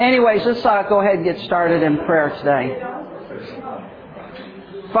Anyways, let's go ahead and get started in prayer today.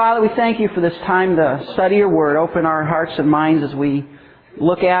 Father, we thank you for this time to study your word. Open our hearts and minds as we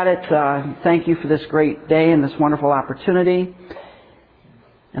look at it. Thank you for this great day and this wonderful opportunity.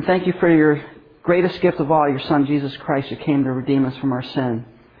 And thank you for your greatest gift of all, your Son, Jesus Christ, who came to redeem us from our sin.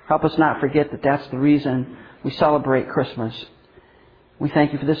 Help us not forget that that's the reason we celebrate Christmas. We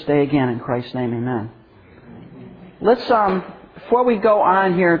thank you for this day again. In Christ's name, amen. Let's, before we go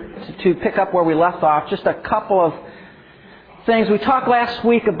on here to pick up where we left off, just a couple of things. We talked last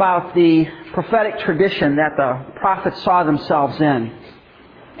week about the prophetic tradition that the prophets saw themselves in.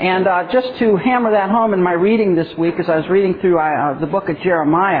 And just to hammer that home in my reading this week, as I was reading through the book of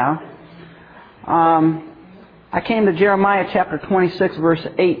Jeremiah, I came to Jeremiah chapter 26, verse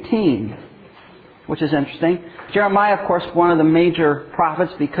 18, which is interesting. Jeremiah, of course, one of the major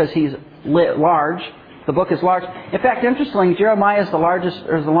prophets because he's large. The book is large. In fact, interestingly, Jeremiah is the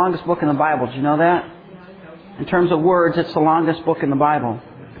longest book in the Bible. Do you know that? In terms of words, it's the longest book in the Bible.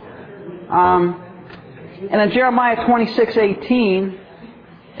 And in Jeremiah 26:18,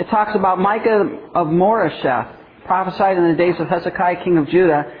 it talks about Micah of Moresheth, prophesied in the days of Hezekiah, king of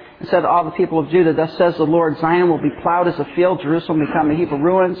Judah, and said to all the people of Judah, "Thus says the Lord, Zion will be plowed as a field, Jerusalem become a heap of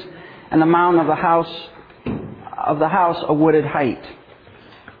ruins, and the mountain of the house a wooded height."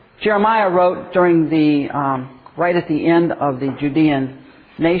 Jeremiah wrote during right at the end of the Judean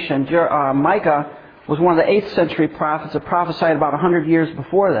nation. Micah was one of the 8th century prophets that prophesied about 100 years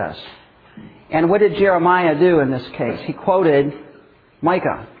before this. And what did Jeremiah do in this case? He quoted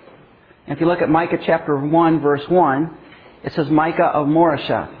Micah. And if you look at Micah chapter 1, verse 1, it says Micah of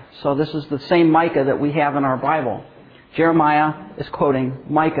Moresheth. So this is the same Micah that we have in our Bible. Jeremiah is quoting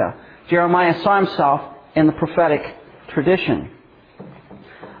Micah. Jeremiah saw himself in the prophetic tradition.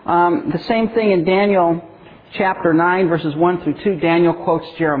 The same thing in Daniel chapter 9, verses 1 through 2. Daniel quotes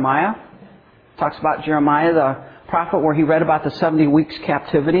Jeremiah. Talks about Jeremiah, the prophet, where he read about the 70 weeks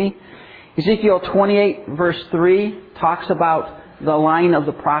captivity. Ezekiel 28, verse 3, talks about the line of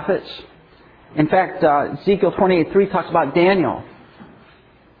the prophets. In fact, Ezekiel 28:3 talks about Daniel.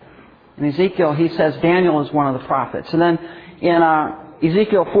 In Ezekiel, he says Daniel is one of the prophets. And then in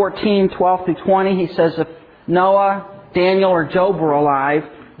Ezekiel 14:12 through 20, he says if Noah, Daniel, or Job were alive,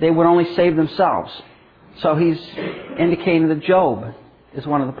 they would only save themselves. So he's indicating that Job is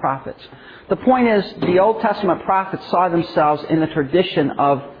one of the prophets. The point is, the Old Testament prophets saw themselves in the tradition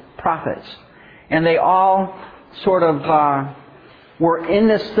of prophets. And they all sort of were in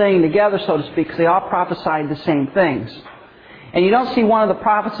this thing together, so to speak, because they all prophesied the same things. And you don't see one of the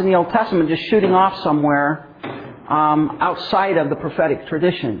prophets in the Old Testament just shooting off somewhere outside of the prophetic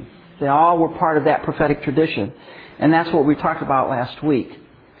tradition. They all were part of that prophetic tradition. And that's what we talked about last week.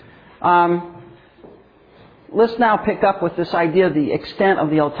 Let's now pick up with this idea of the extent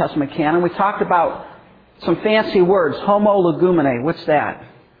of the Old Testament canon. We talked about some fancy words. Homo legumine. What's that?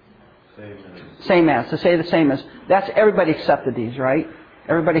 Same as. To say the same as. That's everybody accepted these, right?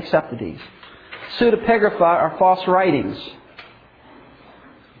 Everybody accepted these. Pseudepigrapha are false writings.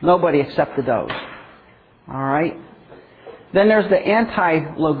 Nobody accepted those. All right? Then there's the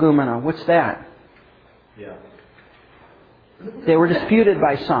anti-legumena. What's that? Yeah. They were disputed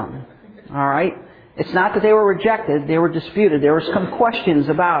by some. All right? It's not that they were rejected. They were disputed. There were some questions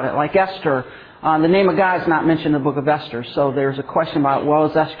about it, like Esther. The name of God is not mentioned in the book of Esther. So there's a question about, well,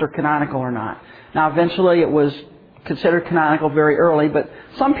 is Esther canonical or not? Now, eventually it was considered canonical very early, but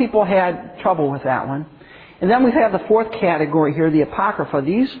some people had trouble with that one. And then we have the fourth category here, the Apocrypha.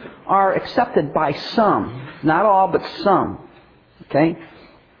 These are accepted by some. Not all, but some. Okay?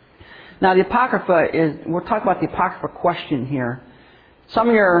 Now, the Apocrypha we're talking about the Apocrypha question here.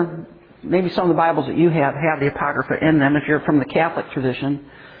 Maybe some of the Bibles that you have the Apocrypha in them. If you're from the Catholic tradition,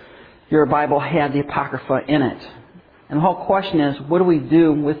 your Bible had the Apocrypha in it. And the whole question is, what do we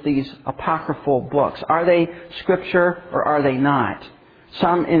do with these apocryphal books? Are they Scripture or are they not?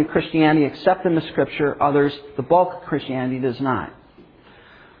 Some in Christianity accept them as Scripture. Others, the bulk of Christianity, does not.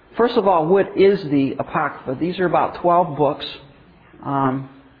 First of all, what is the Apocrypha? These are about 12 books.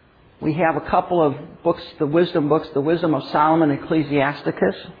 We have a couple of books, the wisdom of Solomon,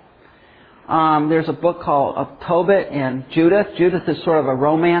 Ecclesiasticus. There's a book called Tobit and Judith. Judith is sort of a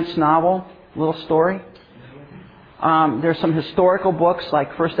romance novel, little story. There's some historical books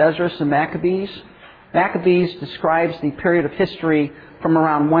like 1st Ezra and Maccabees. Maccabees describes the period of history from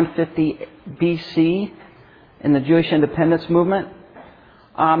around 150 BC in the Jewish independence movement.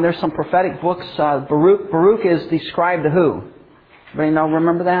 There's some prophetic books. Baruch is described to who? Anybody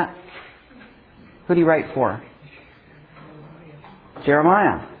remember that? Who did he write for?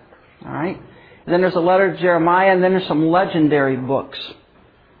 Jeremiah. All right. And then there's a letter to Jeremiah, and then there's some legendary books.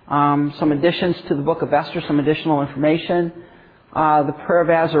 some additions to the book of Esther, some additional information. The prayer of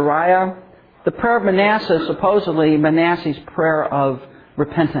Azariah. The prayer of Manasseh, supposedly Manasseh's prayer of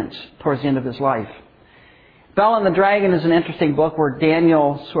repentance towards the end of his life. Bel and the Dragon is an interesting book where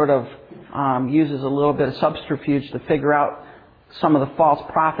Daniel sort of uses a little bit of subterfuge to figure out some of the false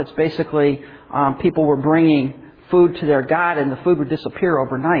prophets. Basically, people were bringing food to their God and the food would disappear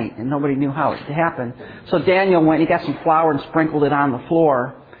overnight and nobody knew how it happened. So Daniel went, he got some flour and sprinkled it on the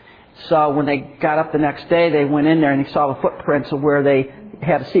floor. So when they got up the next day, they went in there and he saw the footprints of where they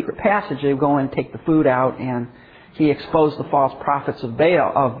had a secret passage. They would go in and take the food out, and he exposed the false prophets of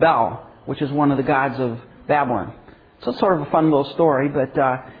Bel, which is one of the gods of Babylon. So it's sort of a fun little story, but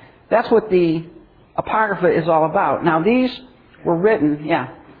that's what the Apocrypha is all about. Now these were written,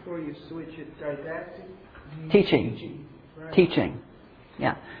 Before you switch it, didactic? Teaching. Right. Teaching.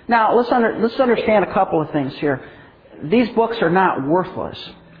 Yeah. Now let's understand a couple of things here. These books are not worthless.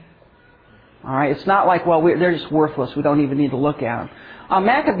 All right. It's not like, well, they're just worthless. We don't even need to look at them.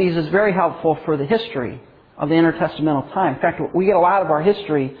 Maccabees is very helpful for the history of the intertestamental time. In fact, we get a lot of our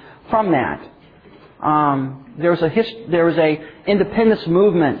history from that. There was a independence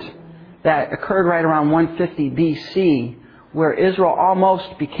movement that occurred right around 150 BC, where Israel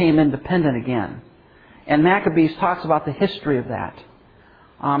almost became independent again. And Maccabees talks about the history of that.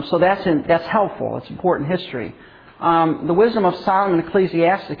 So that's helpful. It's important history. The Wisdom of Solomon and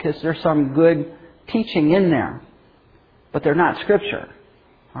Ecclesiasticus, there's some good teaching in there, but they're not Scripture.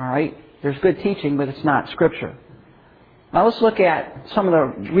 All right? There's good teaching, but it's not Scripture. Now let's look at some of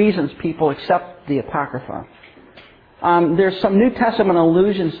the reasons people accept the Apocrypha. There's some New Testament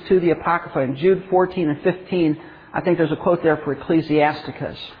allusions to the Apocrypha. In Jude 14 and 15, I think there's a quote there for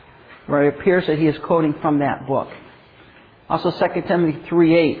Ecclesiasticus, where it appears that he is quoting from that book. Also 2 Timothy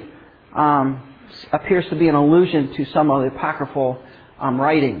 3:8 appears to be an allusion to some of the apocryphal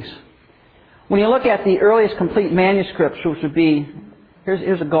writings. When you look at the earliest complete manuscripts, which would be,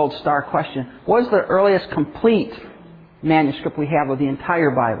 here's a gold star question. What is the earliest complete manuscript we have of the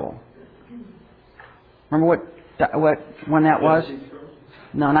entire Bible? Remember when that was?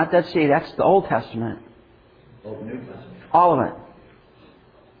 No, not Dead Sea. That's the Old Testament. Old New Testament. All of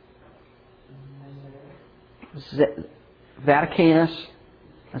it. Vaticanus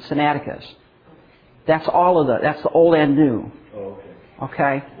and Sinaiticus. That's all of that's the Old and New. Oh,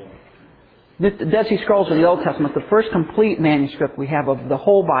 okay. The Dead Sea Scrolls of the Old Testament, the first complete manuscript we have of the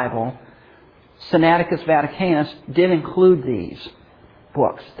whole Bible, Sinaiticus, Vaticanus, did include these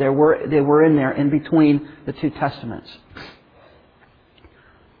books. They were in there in between the two testaments.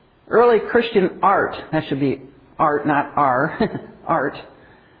 Early Christian art, that should be art, not art,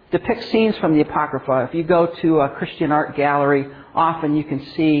 depicts scenes from the Apocrypha. If you go to a Christian art gallery, often you can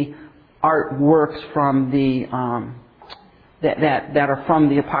see artworks from the that are from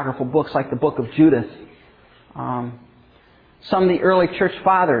the apocryphal books, like the Book of Judith. Some of the early church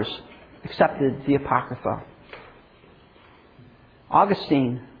fathers accepted the Apocrypha.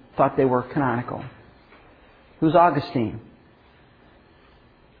 Augustine thought they were canonical. Who's Augustine?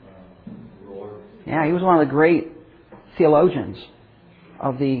 Yeah, he was one of the great theologians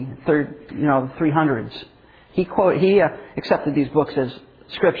of the 300s. He accepted these books as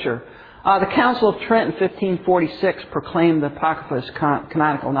Scripture. The Council of Trent in 1546 proclaimed the Apocrypha as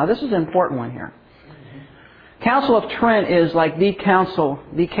canonical. Now, this is an important one here. Council of Trent is like the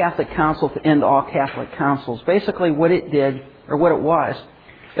Catholic council to end all Catholic councils. Basically, what it did, or what it was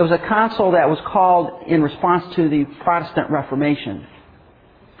a council that was called in response to the Protestant Reformation.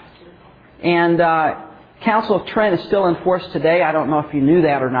 And Council of Trent is still in force today. I don't know if you knew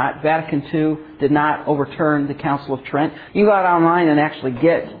that or not. Vatican II did not overturn the Council of Trent. You can go out online and actually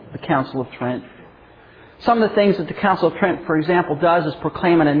get the Council of Trent. Some of the things that the Council of Trent, for example, does is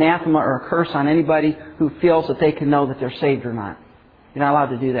proclaim an anathema or a curse on anybody who feels that they can know that they're saved or not. You're not allowed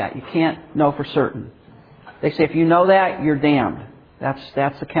to do that. You can't know for certain. They say if you know that, you're damned. That's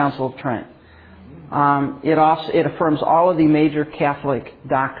the Council of Trent. It affirms all of the major Catholic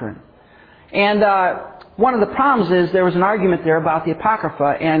doctrine. And one of the problems is there was an argument there about the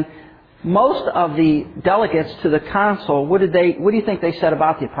Apocrypha, and most of the delegates to the council, what do you think they said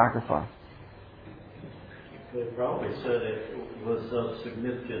about the Apocrypha? They probably said it was of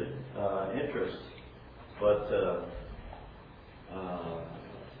significant interest, but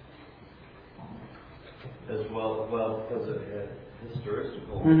as well because it had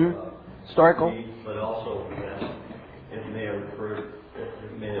historical historical, but also it may have been referred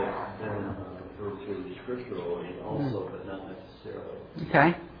to scripturally also, but not necessarily. Okay.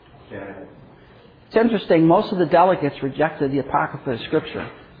 Yeah. It's interesting. Most of the delegates rejected the Apocrypha as Scripture.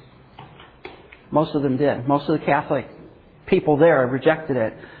 Most of them did. Most of the Catholic people there rejected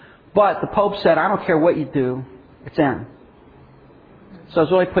it. But the Pope said, I don't care what you do, it's in. So it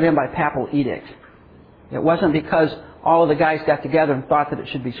was really put in by papal edict. It wasn't because all of the guys got together and thought that it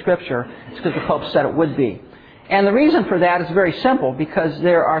should be Scripture. It's because the Pope said it would be. And the reason for that is very simple, because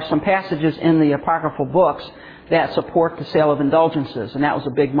there are some passages in the apocryphal books that support the sale of indulgences, and that was a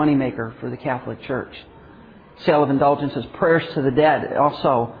big moneymaker for the Catholic Church. Sale of indulgences, prayers to the dead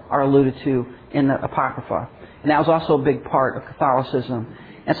also are alluded to in the Apocrypha. And that was also a big part of Catholicism.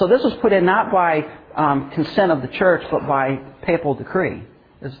 And so this was put in not by consent of the Church, but by papal decree.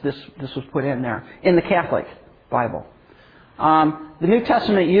 This was put in there, in the Catholic Bible. The New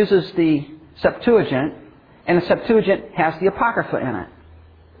Testament uses the Septuagint, and the Septuagint has the Apocrypha in it.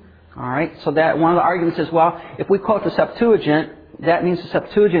 All right, so that one of the arguments is, well, if we quote the Septuagint, that means the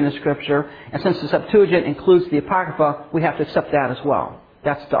Septuagint is Scripture, and since the Septuagint includes the Apocrypha, we have to accept that as well.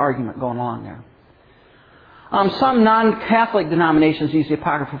 That's the argument going along there. Some non-Catholic denominations use the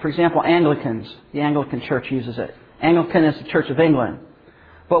Apocrypha. For example, Anglicans. The Anglican Church uses it. Anglican is the Church of England.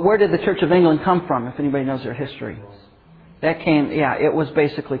 But where did the Church of England come from, if anybody knows their history? It was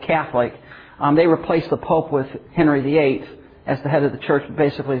basically Catholic. They replaced the Pope with Henry VIII as the head of the Church.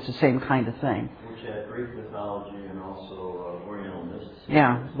 Basically, it's the same kind of thing. Which had Greek mythology and also Oriental mysticism.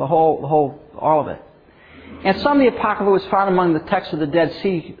 Yeah, all of it. And some of the Apocrypha was found among the texts of the Dead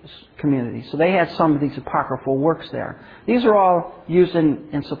Sea community. So they had some of these apocryphal works there. These are all used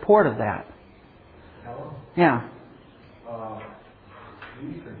in support of that. Helen? Yeah. The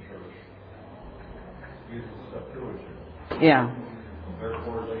Eastern Church uses Septuagint. Yeah.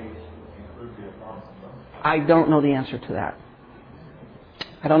 Therefore, they include the Apocrypha. I don't know the answer to that.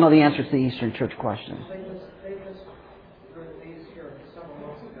 I don't know the answer to the Eastern Church question. They just released here several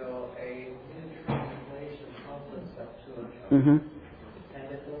months ago a new translation of the Septuagint. Mm-hmm. And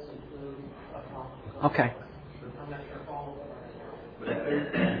it does include Apocrypha. Okay. I'm not sure if all of But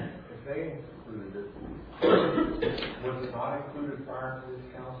if they included it, was it not included prior to this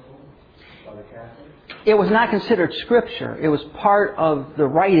council by the Catholics? It was not considered Scripture. It was part of the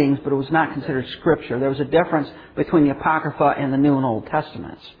writings, but it was not considered Scripture. There was a difference between the Apocrypha and the New and Old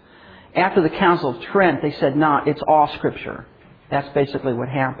Testaments. After the Council of Trent, they said, no, it's all Scripture. That's basically what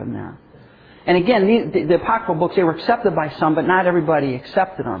happened there. And again, the Apocryphal books, they were accepted by some, but not everybody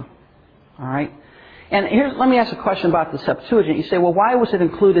accepted them. All right? And let me ask a question about the Septuagint. You say, well, why was it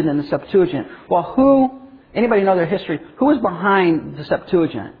included in the Septuagint? Well, anybody know their history? Who was behind the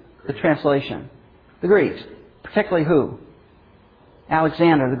Septuagint, the translation? The Greeks. Particularly who?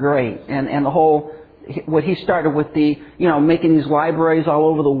 Alexander the Great. And the whole, what he started with making these libraries all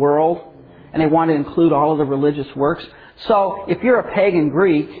over the world. And they wanted to include all of the religious works. So, if you're a pagan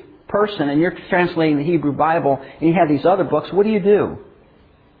Greek person and you're translating the Hebrew Bible and you have these other books, what do?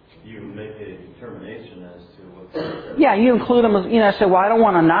 You make a determination as to what. Yeah, you include them. Say, well, I don't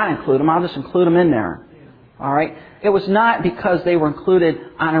want to not include them. I'll just include them in there. All right. It was not because they were included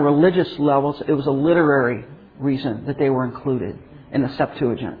on a religious level. It was a literary reason that they were included in the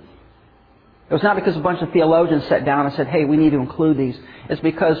Septuagint. It was not because a bunch of theologians sat down and said, "Hey, we need to include these." It's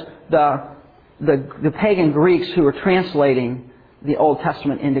because the pagan Greeks who were translating the Old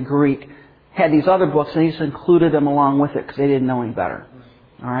Testament into Greek had these other books, and they just included them along with it because they didn't know any better.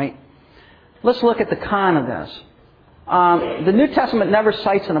 All right. Let's look at the con of this. The New Testament never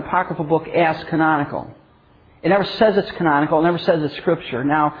cites an apocryphal book as canonical. It never says it's canonical. It never says it's Scripture.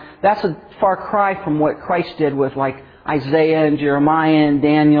 Now, that's a far cry from what Christ did with like Isaiah and Jeremiah and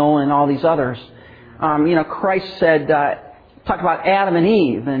Daniel and all these others. Christ said, talked about Adam and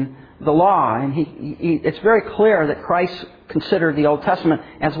Eve and the law, and it's very clear that Christ considered the Old Testament,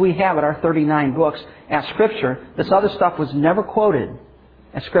 as we have it, our 39 books, as Scripture. This other stuff was never quoted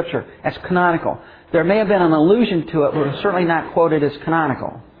as Scripture, as canonical. There may have been an allusion to it, but it was certainly not quoted as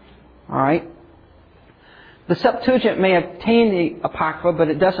canonical. All right? The Septuagint may obtain the Apocrypha, but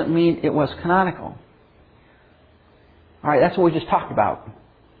it doesn't mean it was canonical. All right, that's what we just talked about.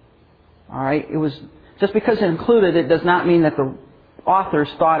 All right, it was just because it included it does not mean that the authors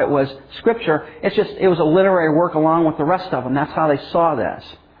thought it was Scripture. It was a literary work along with the rest of them. That's how they saw this.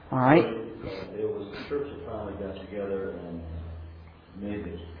 All right. It was the church that finally got together and made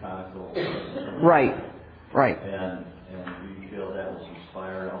it canonical. Right. And we feel that was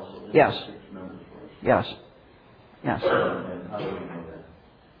inspired also. Yes. Yes. Yes. And how do we know that?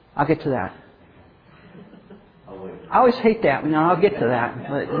 I'll get to that. I'll wait. I always hate that. I'll get to that.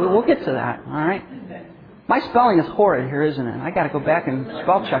 But we'll get to that. All right. My spelling is horrid here, isn't it? I got to go back and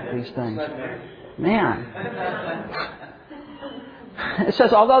spell check these things. Man. It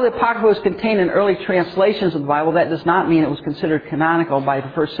says, although the Apocrypha was contained in early translations of the Bible, that does not mean it was considered canonical by the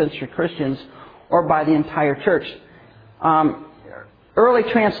first century Christians or by the entire church. early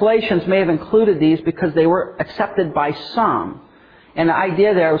translations may have included these because they were accepted by some. And the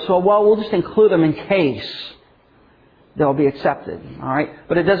idea there was, well, we'll just include them in case they'll be accepted. All right?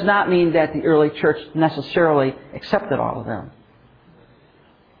 But it does not mean that the early church necessarily accepted all of them.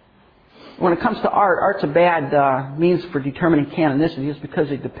 When it comes to art, art's a bad means for determining canonicity. Just because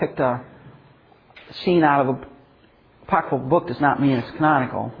they depict a scene out of a apocryphal book does not mean it's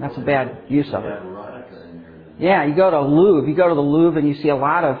canonical. That's a bad use of it. Yeah, you go to Louvre. You go to the Louvre and you see a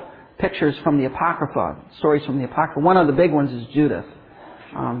lot of pictures from the Apocrypha, stories from the Apocrypha. One of the big ones is Judith,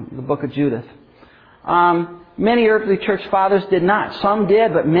 the book of Judith. Many early church fathers did not. Some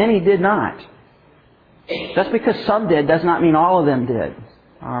did, but many did not. Just because some did does not mean all of them did.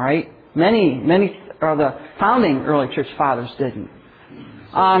 All right? Many of the founding early church fathers didn't.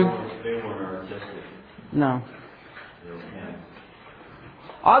 No.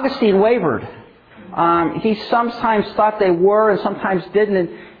 Augustine wavered. He sometimes thought they were and sometimes didn't. And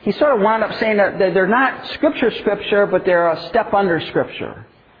he sort of wound up saying that they're not Scripture, but they're a step under Scripture.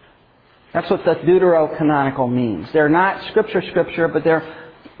 That's what the deuterocanonical means. They're not Scripture, but they're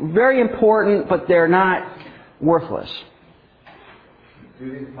very important, but they're not worthless.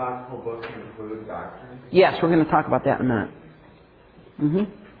 Do these apocryphal books include doctrine? Yes, we're going to talk about that in a minute.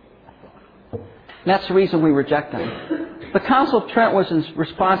 And that's the reason we reject them. The Council of Trent was in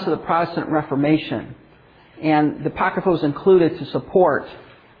response to the Protestant Reformation, and the Apocrypha was included to support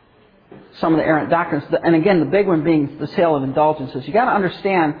some of the errant doctrines. And again, the big one being the sale of indulgences. You've got to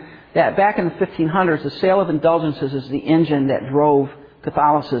understand that back in the 1500s, the sale of indulgences is the engine that drove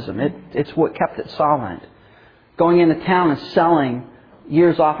Catholicism. It's what kept it solvent. Going into town and selling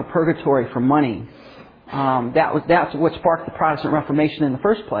years off of purgatory for money. That's what sparked the Protestant Reformation in the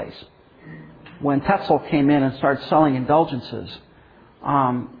first place. When Tetzel came in and started selling indulgences.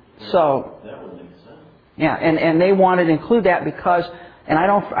 That would make sense. Yeah, and they wanted to include that because, and I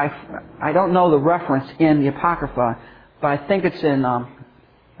don't know the reference in the Apocrypha, but I think it's in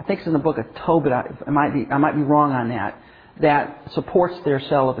the book of Tobit. I might be wrong on that. That supports their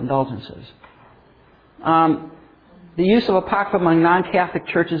sale of indulgences. The use of Apocrypha among non-Catholic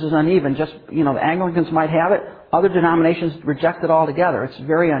churches is uneven. Just, the Anglicans might have it. Other denominations reject it altogether. It's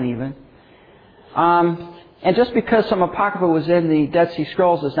very uneven. And just because some Apocrypha was in the Dead Sea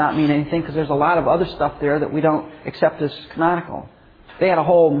Scrolls does not mean anything, because there's a lot of other stuff there that we don't accept as canonical. They had a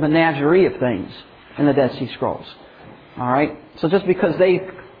whole menagerie of things in the Dead Sea Scrolls. All right? So just because they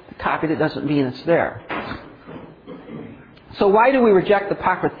copied it doesn't mean it's there. So why do we reject the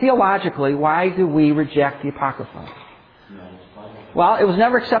Apocrypha? Theologically, why do we reject the Apocrypha? Well, it was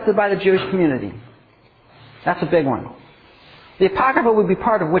never accepted by the Jewish community. That's a big one. The Apocrypha would be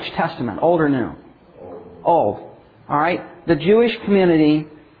part of which testament? Old or new? Old. All right? The Jewish community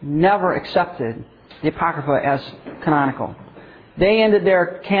never accepted the Apocrypha as canonical. They ended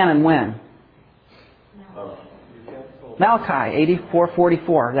their canon when? Malachi,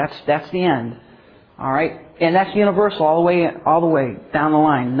 8444. That's the end. All right? And that's universal all the way down the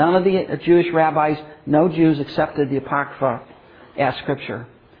line. None of the Jewish rabbis, no Jews accepted the Apocrypha as Scripture.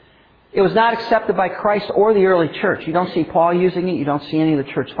 It was not accepted by Christ or the early church. You don't see Paul using it. You don't see any of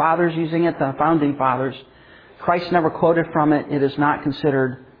the church fathers using it, the founding fathers. Christ never quoted from it. It is not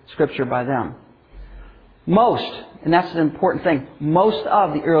considered Scripture by them. Most, and that's the important thing, most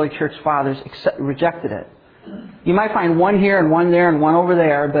of the early church fathers rejected it. You might find one here and one there and one over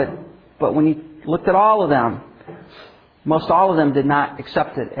there, but when you looked at all of them, most all of them did not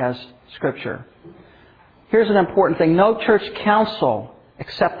accept it as Scripture. Here's an important thing. No church council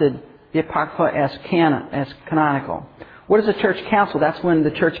accepted the Apocrypha as canonical. What is a church council? That's when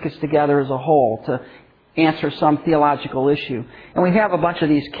the church gets together as a whole to answer some theological issue. And we have a bunch of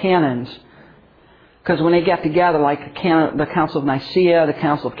these canons, because when they get together, like the Council of Nicaea, the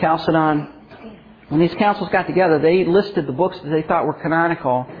Council of Chalcedon, when these councils got together, they listed the books that they thought were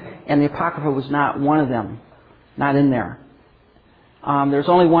canonical, and the Apocrypha was not one of them, not in there. There's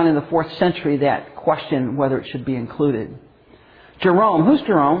only one in the 4th century that questioned whether it should be included. Jerome. Who's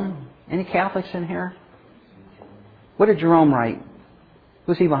Jerome? Any Catholics in here? What did Jerome write?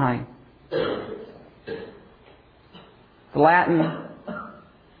 Who's he behind? The Latin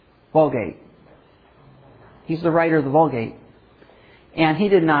Vulgate. He's the writer of the Vulgate. And he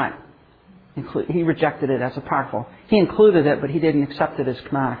did not include, he rejected it as apocryphal. He included it, but he didn't accept it as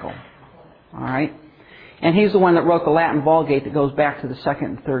canonical. All right? And he's the one that wrote the Latin Vulgate that goes back to the 2nd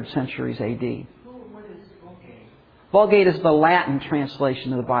and 3rd centuries A.D. What is Vulgate? Vulgate is the Latin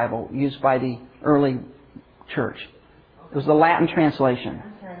translation of the Bible used by the early church. It was the Latin translation.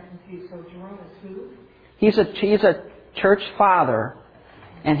 I'm sorry, I'm confused. So Jerome is who? He's a church father,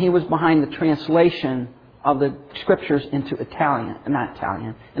 and he was behind the translation of the Scriptures into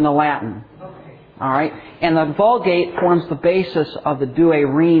into Latin. Okay. All right? And the Vulgate forms the basis of the Douay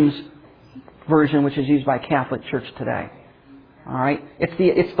Rheims version, which is used by Catholic Church today. All right?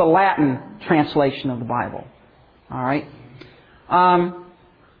 It's the Latin translation of the Bible. All right?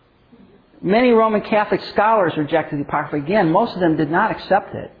 Many Roman Catholic scholars rejected the Apocrypha. Again, most of them did not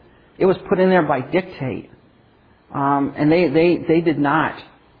accept it. It was put in there by dictate. And they did not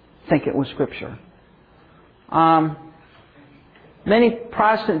think it was Scripture. Many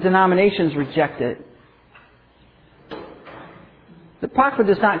Protestant denominations reject it. The Apocrypha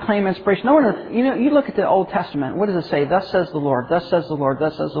does not claim inspiration. No one, you look at the Old Testament. What does it say? Thus says the Lord. Thus says the Lord.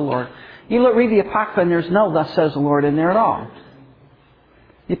 Thus says the Lord. You read the Apocrypha, and there's no "Thus says the Lord" in there at all.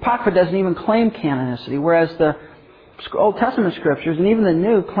 The Apocrypha doesn't even claim canonicity, whereas the Old Testament Scriptures and even the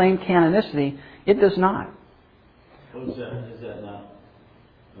New claim canonicity. It does not. Is that not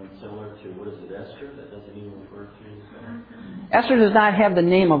similar to, what is it, Esther? That doesn't even refer to... Esther does not have the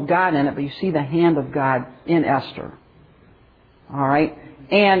name of God in it, but you see the hand of God in Esther. All right?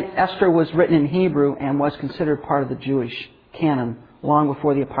 And Esther was written in Hebrew and was considered part of the Jewish canon long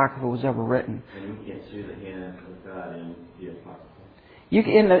before the Apocrypha was ever written. And you can't see the hand of God in the Apocrypha.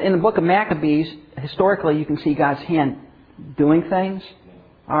 In the book of Maccabees, historically you can see God's hand doing things.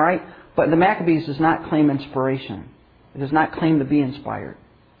 All right? But the Maccabees does not claim inspiration. It does not claim to be inspired.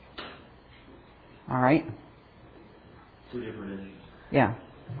 All right? Two different issues. Yeah.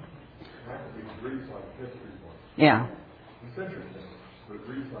 Maccabees reads like a history book. Yeah. It's interesting. But it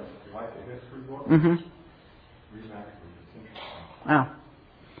reads like a history book. Mm-hmm. Read Maccabees. It's interesting. Oh.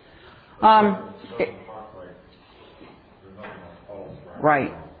 It doesn't talk like there's nothing like Paul's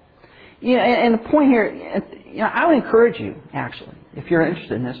Right. And the point here, I would encourage you, actually, if you're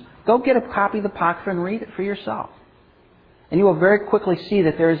interested in this, go get a copy of the Apocrypha and read it for yourself. And you will very quickly see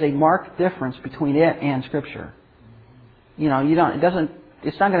that there is a marked difference between it and Scripture.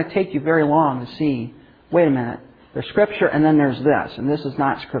 It's not going to take you very long to see, wait a minute, there's Scripture and then there's this, and this is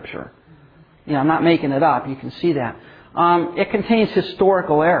not Scripture. I'm not making it up, you can see that. It contains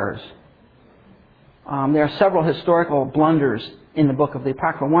historical errors. There are several historical blunders in the book of the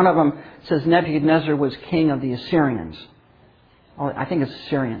Apocrypha. One of them says Nebuchadnezzar was king of the Assyrians. Well, I think it's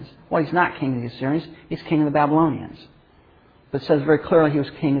Assyrians. Well, he's not king of the Assyrians. He's king of the Babylonians. But it says very clearly he was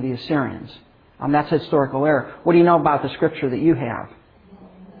king of the Assyrians. That's a historical error. What do you know about the Scripture that you have?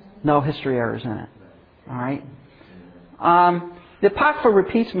 No history errors in it. All right? The Apocrypha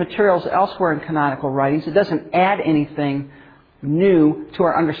repeats materials elsewhere in canonical writings. It doesn't add anything new to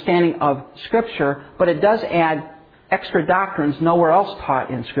our understanding of Scripture, but it does add extra doctrines nowhere else taught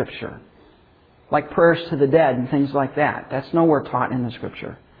in Scripture, like prayers to the dead and things like that. That's nowhere taught in the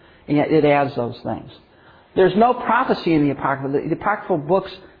Scripture, and yet it adds those things. There's no prophecy in the Apocrypha. The Apocryphal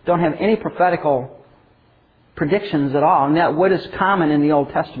books don't have any prophetical predictions at all, and that what is common in the Old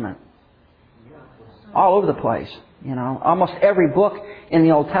Testament. All over the place. Almost every book in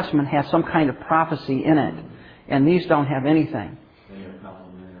the Old Testament has some kind of prophecy in it, and these don't have anything.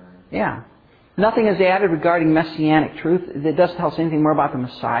 Yeah. Nothing is added regarding messianic truth. It doesn't tell us anything more about the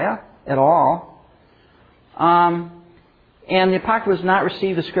Messiah at all. And the Apocrypha was not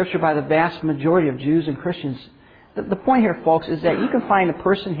received as Scripture by the vast majority of Jews and Christians. The point here, folks, is that you can find a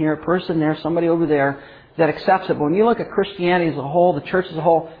person here, a person there, somebody over there that accepts it. But when you look at Christianity as a whole, the church as a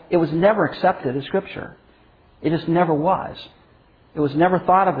whole, it was never accepted as Scripture. It just never was. It was never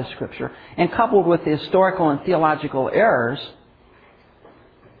thought of as Scripture. And coupled with the historical and theological errors,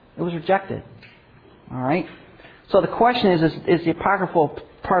 it was rejected. All right? So the question is the apocryphal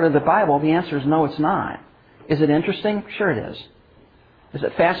part of the Bible? The answer is no, it's not. Is it interesting? Sure it is. Is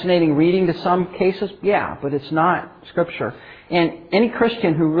it fascinating reading to some cases? Yeah, but it's not Scripture. And any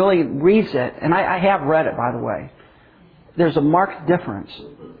Christian who really reads it, and I have read it, by the way, there's a marked difference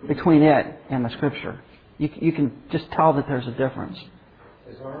between it and the Scripture. You can just tell that there's a difference.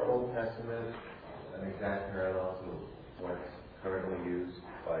 Is our Old Testament an exact parallel to what's currently used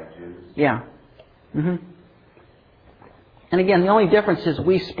by Jews? Yeah. Mm-hmm. And again, the only difference is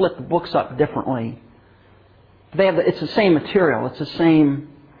we split the books up differently. It's the same material. It's the same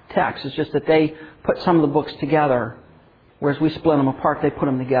text. It's just that they put some of the books together, whereas we split them apart. They put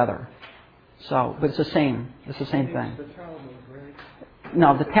them together. So, but it's the same. It's the same thing. The Talmud, right?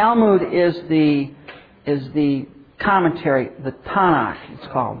 No, the Talmud is the commentary. The Tanakh, it's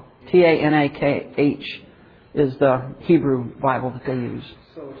called. Tanakh is the Hebrew Bible that they use.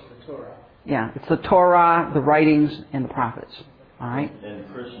 So it's the Torah. Yeah, it's the Torah, the writings, and the prophets. All right. And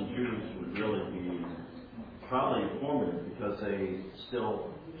Christian Jews would really be probably informative because they still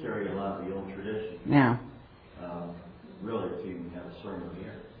carry a lot of the old tradition. Yeah. Really, if you have a sermon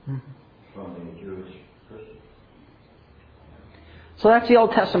here from the Jewish Christian. So that's the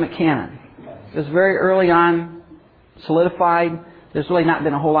Old Testament canon. It was very early on solidified. There's really not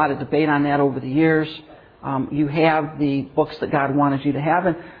been a whole lot of debate on that over the years. You have the books that God wanted you to have.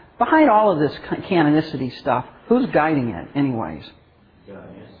 And behind all of this canonicity stuff, who's guiding it anyways? God,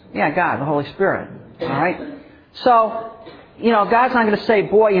 yes. Yeah, God, the Holy Spirit. All right? So, God's not going to say,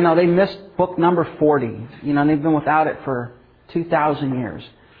 boy, they missed book number 40. They've been without it for 2,000 years.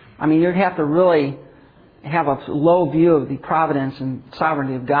 I mean, you'd have to really have a low view of the providence and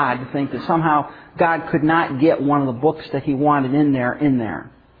sovereignty of God to think that somehow God could not get one of the books that He wanted in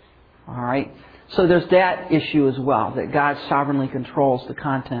there. All right? So there's that issue as well, that God sovereignly controls the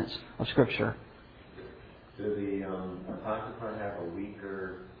contents of Scripture. Do the Apocrypha have a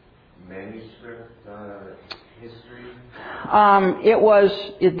weaker manuscript history?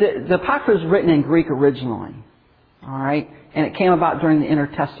 The Apocrypha was written in Greek originally. All right? And it came about during the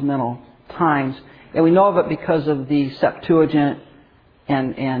intertestamental times. And we know of it because of the Septuagint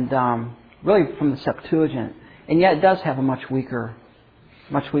and really from the Septuagint. And yet it does have a much weaker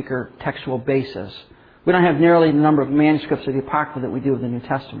textual basis. We don't have nearly the number of manuscripts of the Apocrypha that we do of the New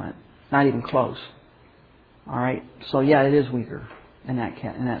Testament. Not even close. All right? So yeah, it is weaker in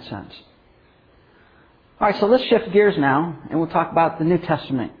that sense. All right, so let's shift gears now, and we'll talk about the New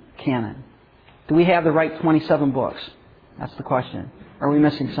Testament canon. Do we have the right 27 books? That's the question. Are we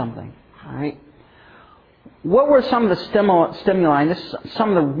missing something? All right? What were some of the stimuli, some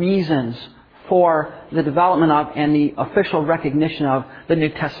of the reasons for the development of and the official recognition of the New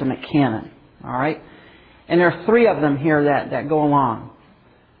Testament canon? All right? And there are three of them here that go along.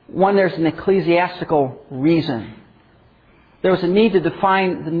 One, there's an ecclesiastical reason. There was a need to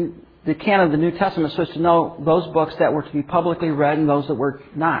define the canon of the New Testament so as to know those books that were to be publicly read and those that were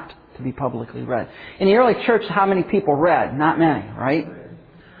not to be publicly read. In the early church, how many people read? Not many, right?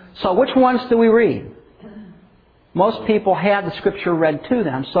 So which ones do we read? Most people had the Scripture read to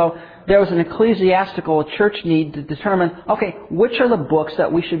them. So there was an ecclesiastical church need to determine, okay, which are the books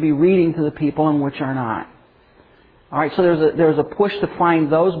that we should be reading to the people and which are not. All right, so there was a push to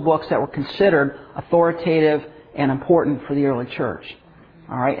find those books that were considered authoritative and important for the early church.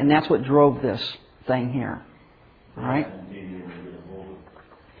 All right, and that's what drove this thing here. All right?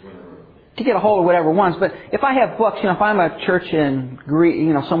 To get a hold of whatever ones. But if I have books, if I'm a church in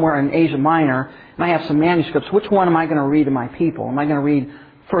Greece, somewhere in Asia Minor, and I have some manuscripts, which one am I going to read to my people? Am I going to read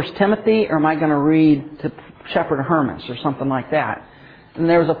 1 Timothy, or am I going to read to Shepherd Hermas, or something like that? And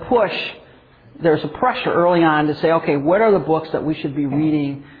there's a pressure early on to say, okay, what are the books that we should be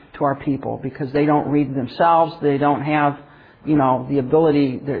reading to our people? Because they don't read themselves, they don't have, the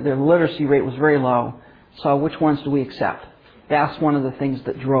ability, their literacy rate was very low. So which ones do we accept? That's one of the things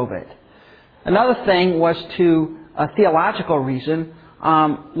that drove it. Another thing was to a theological reason.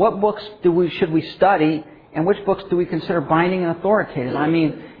 What books should we study, and which books do we consider binding and authoritative? I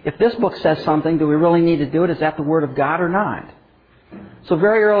mean, if this book says something, do we really need to do it? Is that the Word of God or not? So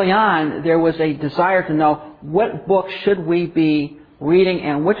very early on, there was a desire to know what books should we be reading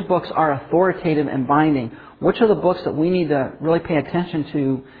and which books are authoritative and binding. Which are the books that we need to really pay attention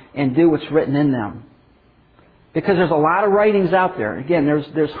to and do what's written in them? Because there's a lot of writings out there. Again,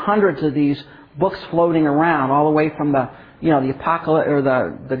 there's hundreds of these books floating around, all the way from the Apocalypse or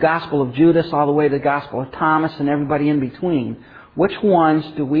the Gospel of Judas, all the way to the Gospel of Thomas, and everybody in between. Which ones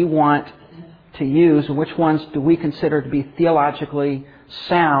do we want to use, and which ones do we consider to be theologically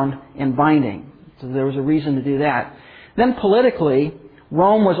sound and binding? So there was a reason to do that. Then politically,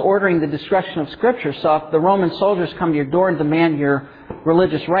 Rome was ordering the destruction of Scripture. So if the Roman soldiers come to your door and demand your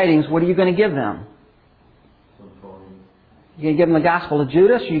religious writings, what are you going to give them? You're going to give them the Gospel of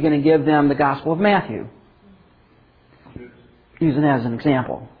Judas, or you're going to give them the Gospel of Matthew? Using that as an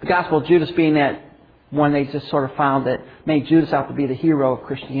example. The Gospel of Judas being that one they just sort of found that made Judas out to be the hero of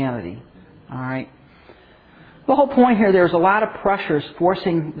Christianity. All right. The whole point here, there's a lot of pressures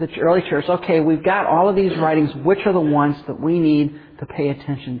forcing the early church. Okay, we've got all of these writings. Which are the ones that we need to pay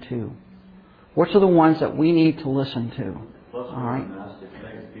attention to? Which are the ones that we need to listen to? All right.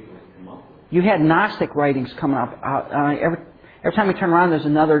 You had Gnostic writings coming up. Every time you turn around, there's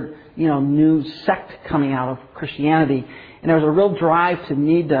another new sect coming out of Christianity, and there's a real drive to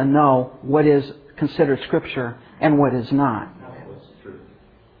need to know what is considered Scripture and what is not.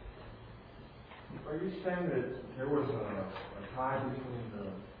 Are you saying that there was a tie between the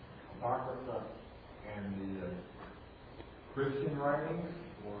Apocrypha and the Christian writings?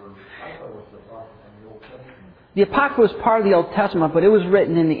 Or I thought it was the Apocrypha and the Old Testament. The Apocrypha was part of the Old Testament, but it was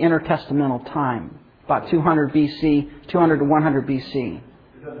written in the intertestamental time, about 200 BC, 200 to 100 BC.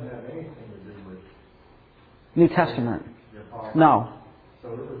 It doesn't have anything to do with New Testament. the Apocrypha. No. So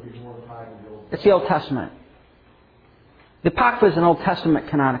it would be more tied to the Old It's the Old Testament. The Apocrypha is an Old Testament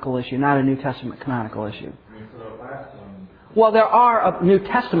canonical issue, not a New Testament canonical issue. I mean, for the last one, Well, there are a New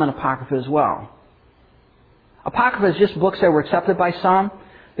Testament Apocrypha as well. Apocrypha is just books that were accepted by some.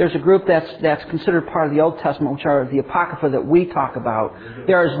 There's a group that's considered part of the Old Testament, which are the Apocrypha that we talk about.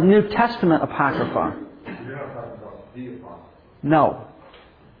 There is New Testament Apocrypha. you're not talking about the Apocrypha. No.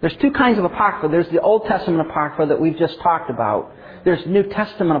 There's two kinds of Apocrypha. There's the Old Testament Apocrypha that we've just talked about. There's New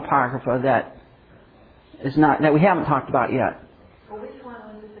Testament Apocrypha that we haven't talked about yet. Well, which one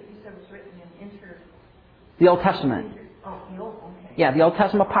was it that you said was written in The Old Testament. Oh, the Old, okay. Yeah, the Old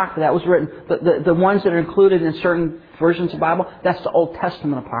Testament Apocrypha, that was written. The ones that are included in certain versions of the Bible, that's the Old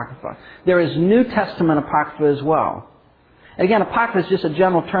Testament Apocrypha. There is New Testament Apocrypha as well. And again, Apocrypha is just a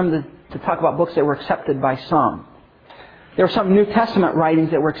general term to talk about books that were accepted by some. There were some New Testament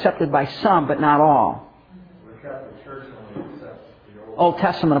writings that were accepted by some, but not all. The Catholic Church only accepts the Old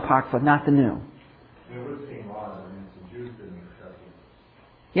Testament Apocrypha, not the New. It would seem odd. I mean, the Jews didn't accept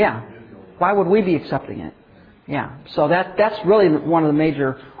it. Yeah. Why would we be accepting it? Yeah. So that's really one of the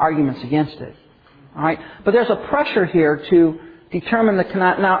major arguments against it. All right. But there's a pressure here to determine the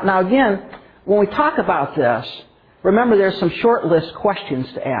canon. Now again, when we talk about this, remember there's some short list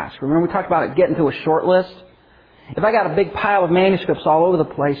questions to ask. Remember we talked about getting to a short list? If I got a big pile of manuscripts all over the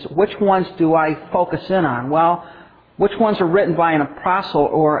place, which ones do I focus in on? Well, which ones are written by an apostle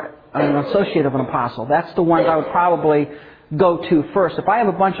or an associate of an apostle? That's the ones I would probably go to first. If I have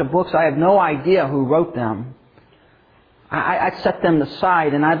a bunch of books, I have no idea who wrote them. I'd set them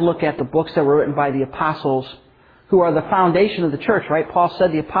aside and I'd look at the books that were written by the apostles who are the foundation of the church, right? Paul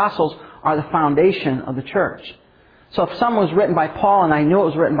said the apostles are the foundation of the church. So if something was written by Paul and I knew it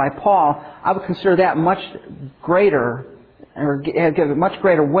was written by Paul, I would consider that much greater, or give it much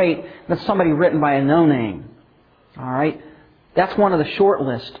greater weight than somebody written by a no-name. All right? That's one of the short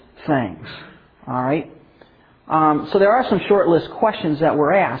list things. All right? So there are some short list questions that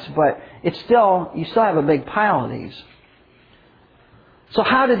were asked, but you still have a big pile of these. So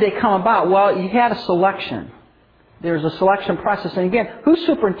how did they come about? Well, you had a selection. There's a selection process. And again, who's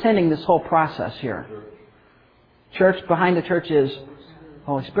superintending this whole process here? Church. Behind the church is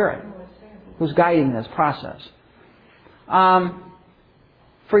Holy Spirit, who's guiding this process.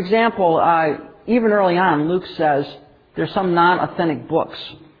 For example, even early on, Luke says there's some non-authentic books.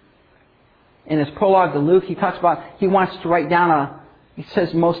 In his prologue to Luke, he wants to write down he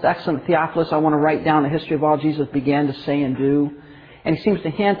says, most excellent Theophilus, I want to write down the history of all Jesus began to say and do. And he seems to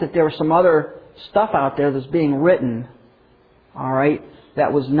hint that there was some other stuff out there that's being written, all right,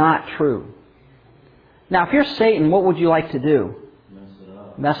 that was not true. Now, if you're Satan, what would you like to do?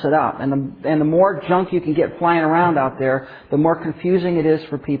 Mess it up. And the more junk you can get flying around out there, the more confusing it is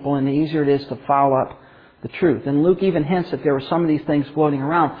for people and the easier it is to follow up the truth. And Luke even hints that there were some of these things floating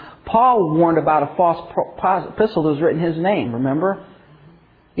around. Paul warned about a false epistle that was written in his name, remember?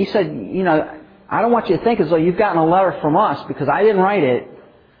 He said, I don't want you to think as though you've gotten a letter from us because I didn't write it.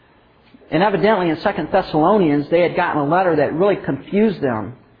 And evidently in 2 Thessalonians, they had gotten a letter that really confused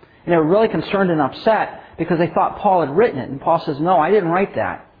them. And they were really concerned and upset because they thought Paul had written it. And Paul says, no, I didn't write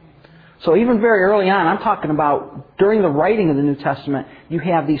that. So even very early on, I'm talking about during the writing of the New Testament, you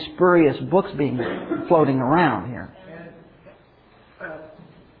have these spurious books being floating around here. Go ahead.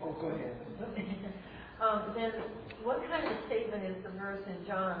 Then what kind of statement is the verse in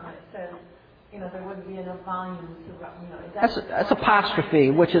John that says, there wouldn't be enough volumes to, That's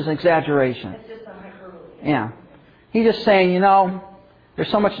apostrophe, which is exaggeration. It's just a hyperbole. Yeah. He's just saying, there's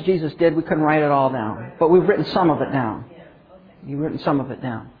so much that Jesus did, we couldn't write it all down. But we've written some of it down. Yeah, okay. You've written some of it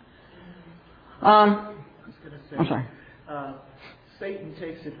down. I was going to say, I'm sorry. Satan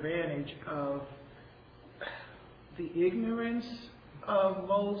takes advantage of the ignorance of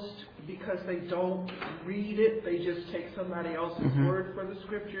most because they don't read it. They just take somebody else's word for the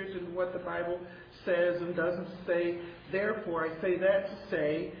scriptures and what the Bible says and doesn't say. Therefore, I say that to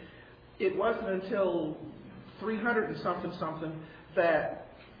say it wasn't until 300 and something that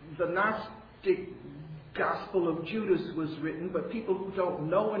the Gnostic Gospel of Judas was written, but people who don't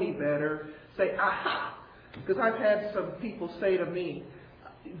know any better say, aha! Because I've had some people say to me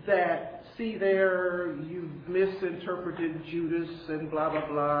that, see there, you misinterpreted Judas and blah, blah,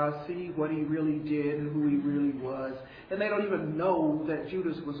 blah, see what he really did and who he really was. And they don't even know that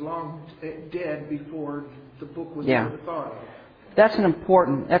Judas was long dead before the book was ever thought of. That's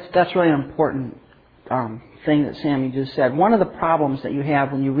really an important thing that Sammy just said. One of the problems that you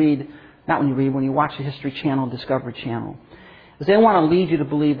have when you watch the History Channel, Discovery Channel, is they want to lead you to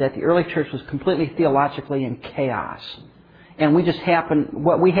believe that the early church was completely theologically in chaos. And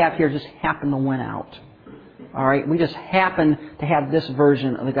what we have here just happened to win out. All right, we just happen to have this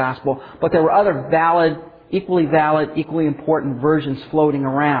version of the gospel, but there were other valid, equally important versions floating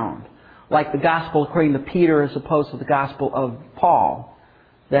around, like the gospel according to Peter as opposed to the gospel of Paul.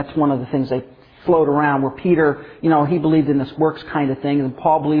 That's one of the things they float around, where Peter, he believed in this works kind of thing, and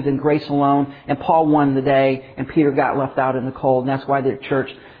Paul believed in grace alone, and Paul won the day, and Peter got left out in the cold, and that's why their church...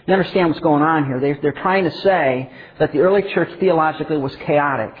 You understand what's going on here. They're trying to say that the early church theologically was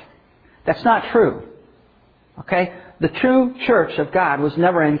chaotic. That's not true. Okay? The true church of God was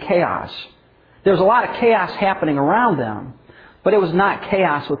never in chaos. There was a lot of chaos happening around them, but it was not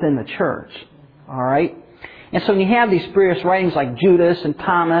chaos within the church. All right? And so when you have these spurious writings like Judas and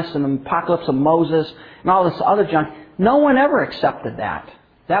Thomas and the Apocalypse of Moses and all this other junk, no one ever accepted that.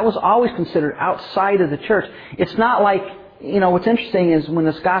 That was always considered outside of the church. It's not like, what's interesting is when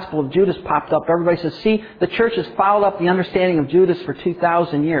this Gospel of Judas popped up, everybody says, see, the church has followed up the understanding of Judas for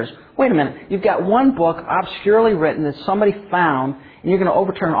 2,000 years. Wait a minute. You've got one book obscurely written that somebody found, and you're going to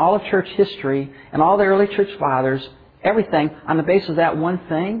overturn all of church history and all the early church fathers, everything, on the basis of that one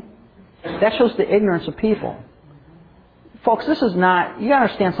thing? That shows the ignorance of people. Folks, this is not... You got to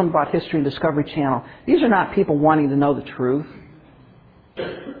understand something about History and Discovery Channel. These are not people wanting to know the truth.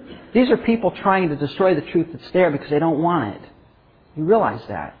 These are people trying to destroy the truth that's there because they don't want it. You realize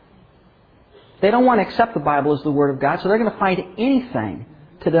that. They don't want to accept the Bible as the Word of God, so they're going to find anything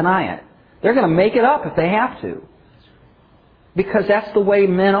to deny it. They're going to make it up if they have to. Because that's the way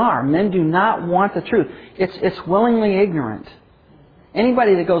men are. Men do not want the truth. It's willingly ignorant.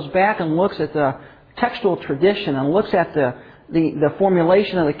 Anybody that goes back and looks at the textual tradition and looks at the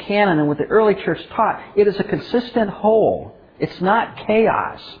formulation of the canon and what the early church taught, it is a consistent whole. It's not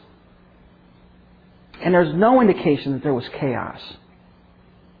chaos. And there's no indication that there was chaos.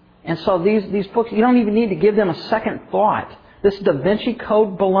 And so these books, you don't even need to give them a second thought. This Da Vinci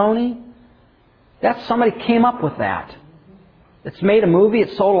Code baloney, that's somebody came up with that. It's made a movie,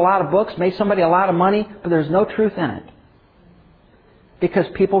 it sold a lot of books, made somebody a lot of money, but there's no truth in it. Because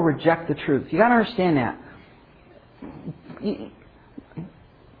people reject the truth. You got to understand that.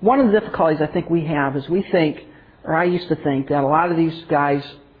 One of the difficulties I think we have is we think, or I used to think, that a lot of these guys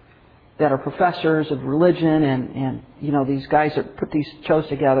that are professors of religion and these guys that put these shows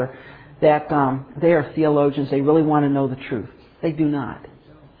together, that they are theologians. They really want to know the truth. They do not.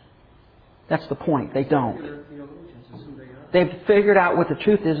 That's the point. They don't. They've figured out what the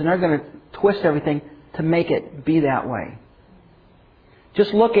truth is, and they're going to twist everything to make it be that way.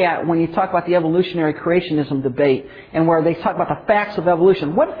 Just look at when you talk about the evolutionary creationism debate and where they talk about the facts of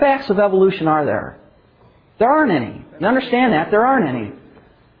evolution. What facts of evolution are there? There aren't any. You understand that? There aren't any.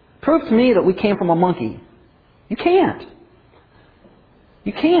 Prove to me that we came from a monkey. You can't.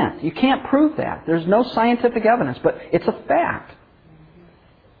 You can't. You can't prove that. There's no scientific evidence, but it's a fact.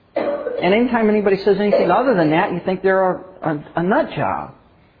 And anytime anybody says anything other than that, you think they're a nut job.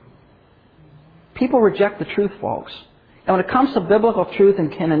 People reject the truth, folks. And when it comes to biblical truth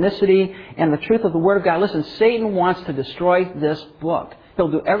and canonicity and the truth of the Word of God, listen, Satan wants to destroy this book. He'll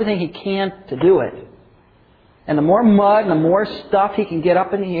do everything he can to do it. And the more mud and the more stuff he can get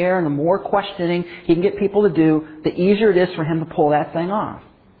up in the air and the more questioning he can get people to do, the easier it is for him to pull that thing off.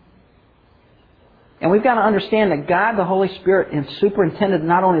 And we've got to understand that God, the Holy Spirit, superintended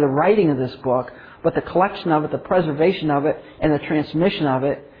not only the writing of this book, but the collection of it, the preservation of it, and the transmission of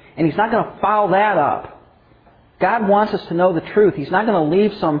it. And He's not going to foul that up. God wants us to know the truth. He's not going to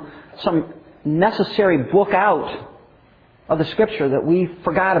leave some necessary book out of the Scripture that we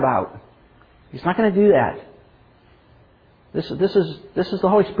forgot about. He's not going to do that. This is the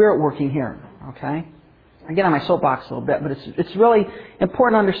Holy Spirit working here. Okay? I get on my soapbox a little bit, but it's really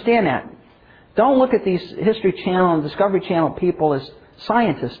important to understand that. Don't look at these History Channel and Discovery Channel people as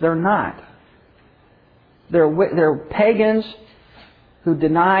scientists. They're not. They're pagans who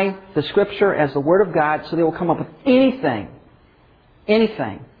deny the Scripture as the Word of God, so they will come up with anything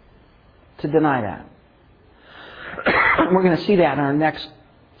to deny that. And we're going to see that in our next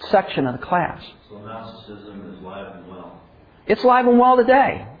section of the class. So Gnosticism is live and well. It's live and well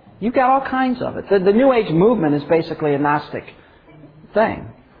today. You've got all kinds of it. The New Age movement is basically a Gnostic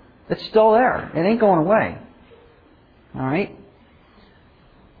thing. It's still there. It ain't going away. All right?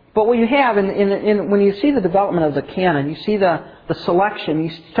 But what you have, when you see the development of the canon, you see the selection,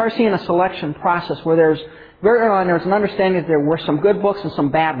 you start seeing a selection process where there's an understanding that there were some good books and some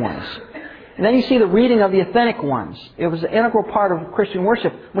bad ones. And then you see the reading of the authentic ones. It was an integral part of Christian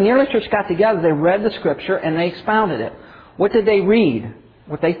worship. When the early church got together, they read the Scripture and they expounded it. What did they read?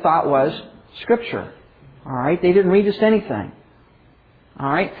 What they thought was Scripture. All right? They didn't read just anything. All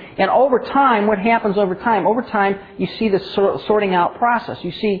right? And over time, what happens over time? Over time, you see this sorting out process.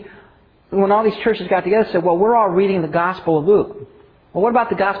 You see when all these churches got together, said, well, we're all reading the Gospel of Luke. Well, what about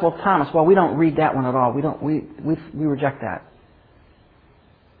the Gospel of Thomas? Well, we don't read that one at all. We reject that.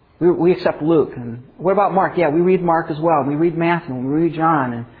 We accept Luke. And what about Mark? Yeah, we read Mark as well. We read Matthew and we read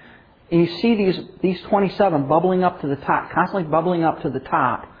John. And you see these 27 bubbling up to the top, constantly bubbling up to the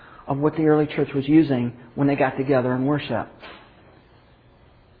top of what the early church was using when they got together in worship.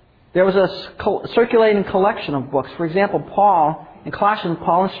 There was a circulating collection of books. For example, in Colossians,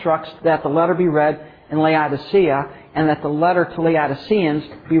 Paul instructs that the letter be read in Laodicea and that the letter to Laodiceans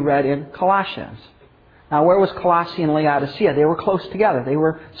be read in Colossians. Now, where was Colossae and Laodicea? They were close together. They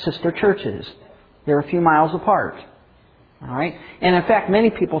were sister churches. They were a few miles apart. All right? And in fact, many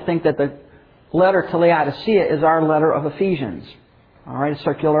people think that the letter to Laodicea is our letter of Ephesians. All right? A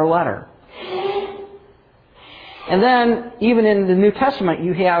circular letter. And then, even in the New Testament,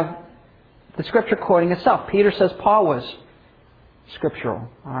 you have the Scripture quoting itself. Peter says Paul was scriptural.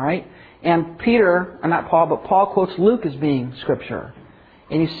 All right? And Paul quotes Luke as being Scripture.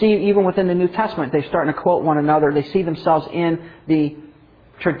 And you see, even within the New Testament, they're starting to quote one another. They see themselves in the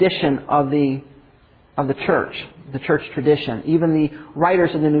tradition of the church tradition. Even the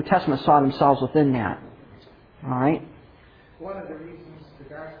writers of the New Testament saw themselves within that. All right? One of the reasons the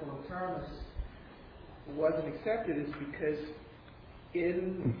Gospel of Thomas wasn't accepted is because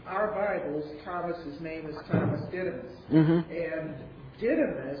in our Bibles, Thomas's name is Thomas Didymus. Mm-hmm. And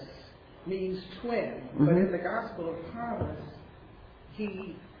Didymus means twin. Mm-hmm. But in the Gospel of Thomas,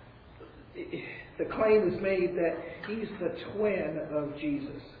 the claim is made that he's the twin of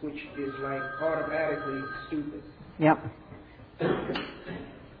Jesus, which is like automatically stupid. Yep.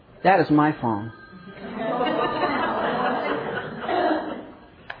 That is my phone.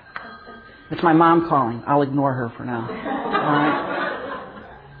 It's my mom calling. I'll ignore her for now. All right?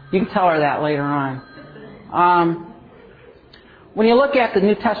 You can tell her that later on. When you look at the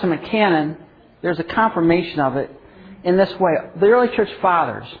New Testament canon, there's a confirmation of it in this way. The early church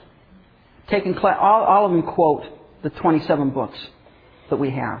fathers, all of them quote the 27 books that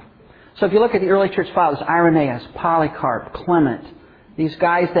we have. So if you look at the early church fathers, Irenaeus, Polycarp, Clement, these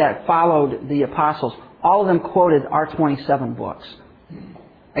guys that followed the apostles, all of them quoted our 27 books.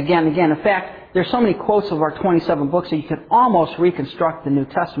 Again. In fact, there's so many quotes of our 27 books that you can almost reconstruct the New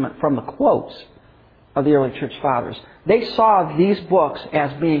Testament from the quotes of the early church fathers. They saw these books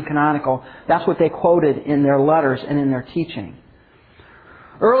as being canonical. That's what they quoted in their letters and in their teaching.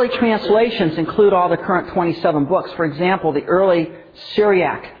 Early translations include all the current 27 books. For example, the early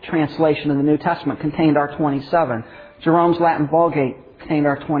Syriac translation of the New Testament contained our 27. Jerome's Latin Vulgate contained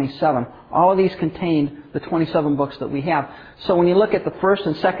our 27. All of these contained the 27 books that we have. So when you look at the 1st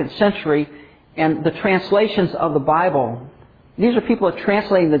and 2nd century and the translations of the Bible, these are people that are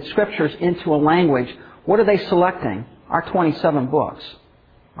translating the Scriptures into a language. What are they selecting? Our 27 books.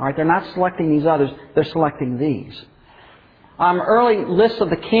 All right, they're not selecting these others. They're selecting these. Early lists of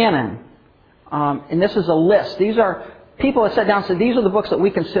the canon, and this is a list. These are people that sat down and said, these are the books that we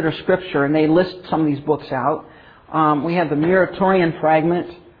consider Scripture, and they list some of these books out. We have the Muratorian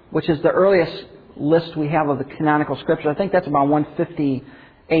fragment, which is the earliest list we have of the canonical Scripture. I think that's about 150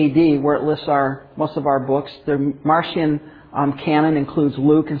 A.D., where it lists most of our books. The Marcion canon includes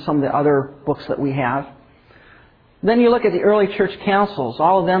Luke and some of the other books that we have. Then you look at the early church councils.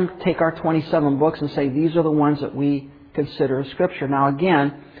 All of them take our 27 books and say these are the ones that we consider as Scripture. Now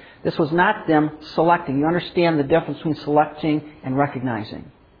again, this was not them selecting. You understand the difference between selecting and recognizing.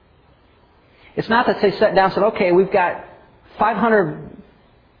 It's not that they sat down and said, okay, we've got 500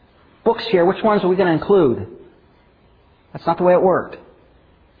 books here. Which ones are we going to include? That's not the way it worked.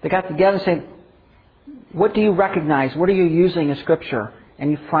 They got together and said, what do you recognize? What are you using as Scripture?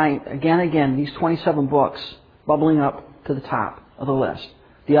 And you find, again, these 27 books bubbling up to the top of the list.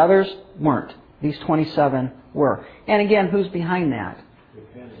 The others weren't. These 27 were. And again, who's behind that?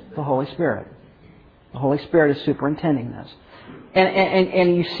 The Holy Spirit. The Holy Spirit is superintending this.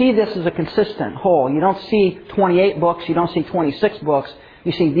 And you see this as a consistent whole. You don't see 28 books. You don't see 26 books.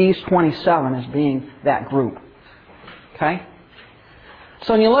 You see these 27 as being that group. Okay?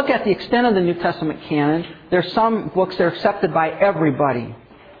 So when you look at the extent of the New Testament canon, there's some books that are accepted by everybody.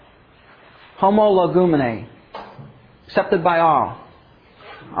 Homo logumene. Accepted by all.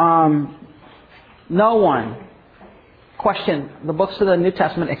 No one question the books of the New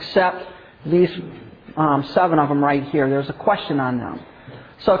Testament except these 7 of them right here. There's a question on them.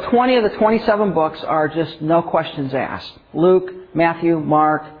 So 20 of the 27 books are just no questions asked. Luke, Matthew,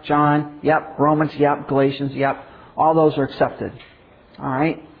 Mark, John, yep. Romans, yep. Galatians, yep. All those are accepted. All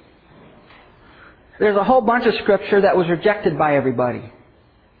right? There's a whole bunch of Scripture that was rejected by everybody.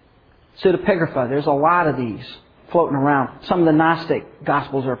 Pseudepigrapha, there's a lot of these. floating around. Some of the Gnostic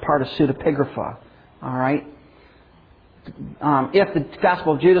Gospels are part of pseudepigrapha. All right? If the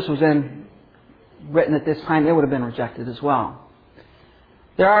Gospel of Judas was written at this time, it would have been rejected as well.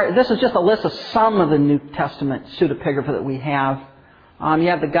 This is just a list of some of the New Testament pseudepigrapha that we have. You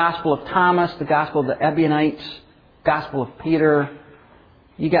have the Gospel of Thomas, the Gospel of the Ebionites, Gospel of Peter.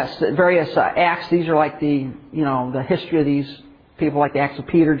 You got various Acts. These are like the history of these people, like the Acts of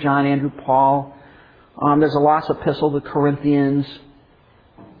Peter, John, Andrew, Paul. There's a lost epistle to the Corinthians.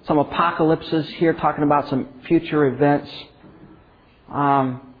 Some apocalypses here talking about some future events.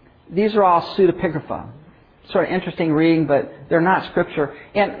 These are all pseudepigrapha. Sort of interesting reading, but they're not Scripture.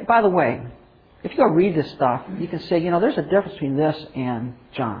 And by the way, if you go read this stuff, you can say, there's a difference between this and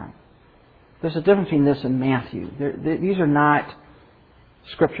John. There's a difference between this and Matthew. These are not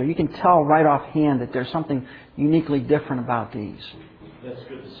Scripture. You can tell right offhand that there's something uniquely different about these. That's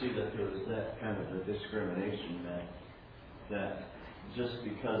good to see that there was that kind of a discrimination that just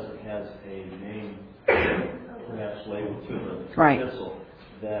because it has a name perhaps labeled to the epistle,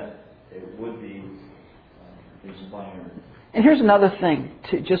 that it would be inspired. And here's another thing,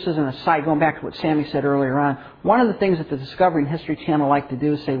 just as an aside, going back to what Sammy said earlier on. One of the things that the Discovery and History Channel like to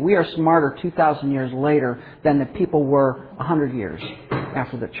do is say we are smarter 2,000 years later than the people were 100 years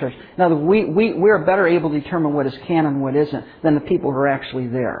after the church. In other words, we're better able to determine what is canon and what isn't than the people who are actually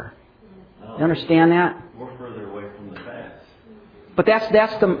there. You understand that? We're further away from the facts. But that's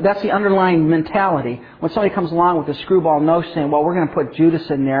the underlying mentality. When somebody comes along with a screwball notion saying, well, we're going to put Judas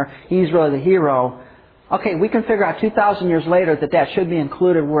in there, he's really the hero. Okay, we can figure out 2,000 years later that should be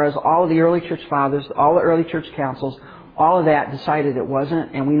included, whereas all of the early church fathers, all the early church councils, all of that decided it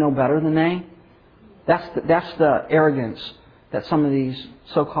wasn't, and we know better than they. That's the arrogance that some of these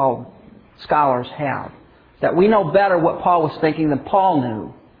so-called scholars have. That we know better what Paul was thinking than Paul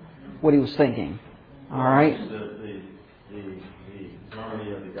knew what he was thinking. All right? The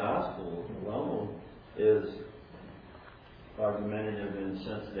harmony of the gospel alone is argumentative in the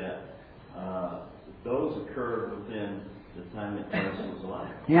sense that those occurred within the time that Christ was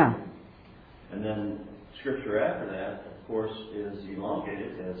alive. Yeah. And then Scripture after that, of course, is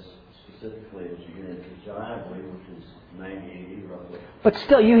elongated as specifically as you get into John, I believe, which is 90 AD roughly. But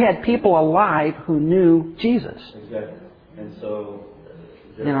still, you had people alive who knew Jesus. Exactly. And so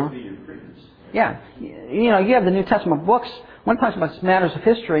there would be your credence. Yeah. You have the New Testament books. When it talks about matters of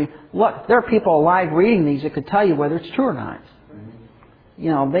history, look, there are people alive reading these that could tell you whether it's true or not.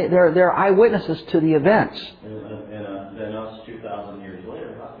 They're eyewitnesses to the events. And then us 2,000 years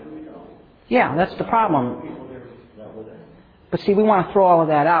later, how can we know? Yeah, that's the problem. People there that were there. But see, we want to throw all of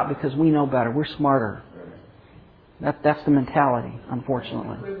that out because we know better. We're smarter. That's the mentality,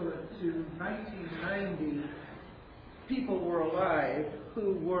 unfortunately. Equivalent to 1990, people were alive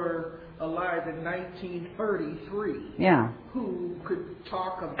who were alive in 1933. Yeah. Who could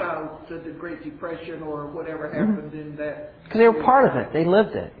talk about the Great Depression or whatever happened in that. Because they were part of it. They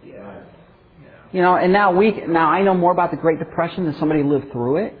lived it. Yeah. And now I know more about the Great Depression than somebody who lived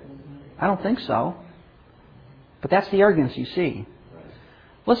through it. I don't think so. But that's the arrogance you see.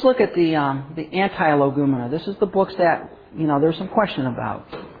 Let's look at the anti-logumena. This is the books that, there's some question about.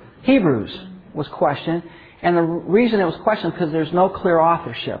 Hebrews was questioned. And the reason it was questioned is because there's no clear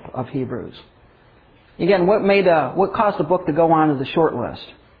authorship of Hebrews. Again, what caused the book to go onto the short list?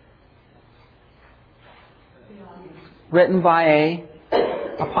 Written by a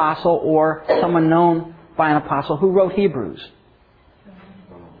apostle or someone known by an apostle. Who wrote Hebrews?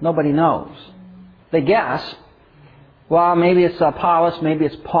 Nobody knows. They guess. Well, maybe it's Apollos, maybe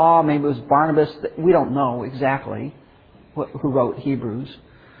it's Paul, maybe it was Barnabas. We don't know exactly who wrote Hebrews.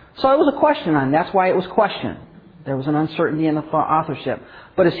 So it was a question on. That's why it was questioned. There was an uncertainty in the authorship.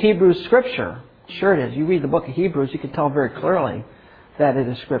 But is Hebrews Scripture? Sure it is. You read the book of Hebrews, you can tell very clearly that it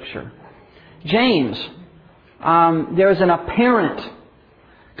is Scripture. James. There is an apparent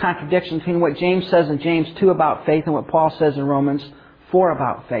contradiction between what James says in James 2 about faith and what Paul says in Romans 4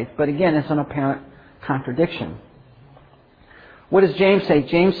 about faith. But again, it's an apparent contradiction. What does James say?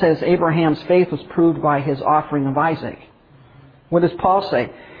 James says Abraham's faith was proved by his offering of Isaac. What does Paul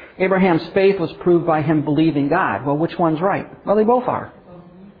say? Abraham's faith was proved by him believing God. Well, which one's right? Well, they both are.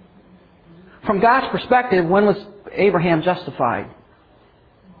 From God's perspective, when was Abraham justified?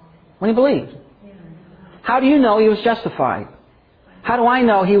 When he believed. How do you know he was justified? How do I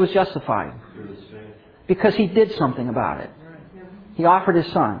know he was justified? Because he did something about it. He offered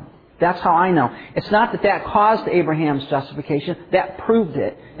his son. That's how I know. It's not that caused Abraham's justification. That proved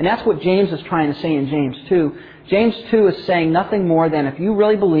it. And that's what James is trying to say in James 2. James 2 is saying nothing more than if you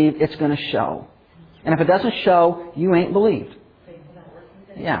really believe, it's going to show. And if it doesn't show, you ain't believed.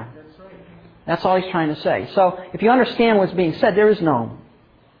 Yeah. That's all he's trying to say. So if you understand what's being said, there is no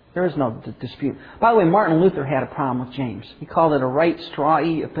dispute. By the way, Martin Luther had a problem with James. He called it a right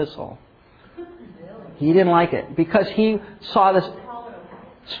strawy epistle. He didn't like it because he saw this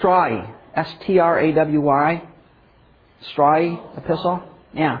strawy, S-T-R-A-W-Y, strawy epistle.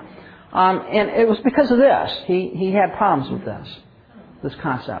 Yeah. And it was because of this. He had problems with this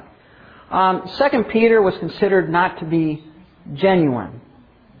concept. 2 Peter was considered not to be genuine.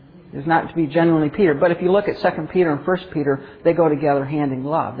 It was not to be genuinely Peter. But if you look at 2 Peter and 1 Peter, they go together hand in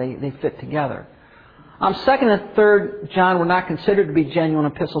glove. They fit together. 2nd and 3rd John were not considered to be genuine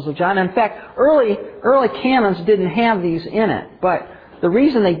epistles of John. In fact, early canons didn't have these in it. But the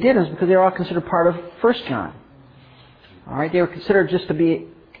reason they didn't is because they were all considered part of 1 John. All right, they were considered just to be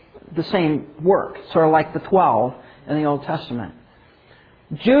the same work, sort of like the 12 in the Old Testament.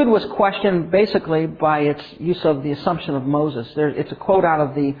 Jude was questioned basically by its use of the Assumption of Moses. It's a quote out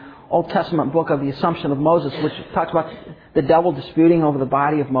of the Old Testament book of the Assumption of Moses, which talks about the devil disputing over the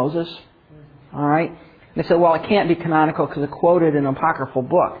body of Moses. All right? They said, well, it can't be canonical because it quoted an apocryphal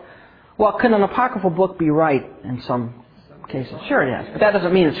book. Well, could an apocryphal book be right in some cases? Sure it is. But that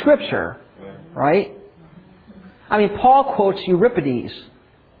doesn't mean it's Scripture. Right? I mean, Paul quotes Euripides.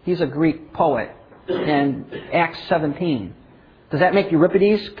 He's a Greek poet in Acts 17. Does that make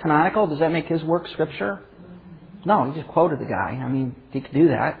Euripides canonical? Does that make his work Scripture? No, he just quoted the guy. I mean, he could do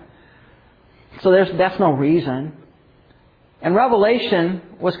that. So that's no reason. And Revelation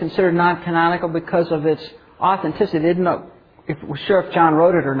was considered non-canonical because of its authenticity. They didn't know if we're sure if John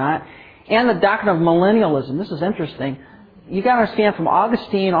wrote it or not. And the doctrine of millennialism. This is interesting. You got to understand, from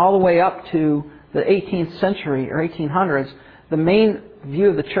Augustine all the way up to the 18th century or 1800s, the main view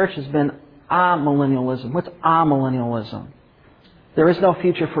of the church has been amillennialism. What's amillennialism? There is no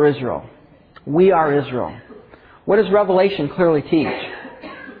future for Israel. We are Israel. What does Revelation clearly teach?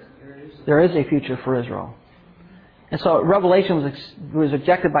 There is a future for Israel. And so Revelation was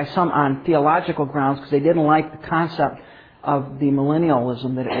rejected by some on theological grounds because they didn't like the concept of the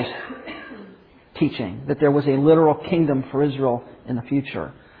millennialism that it was teaching, that there was a literal kingdom for Israel in the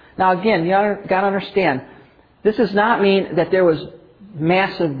future. Now again, you got to understand, this does not mean that there was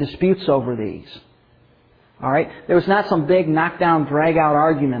massive disputes over these. All right? There was not some big knockdown, drag-out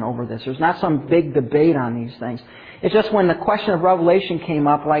argument over this. There's not some big debate on these things. It's just when the question of Revelation came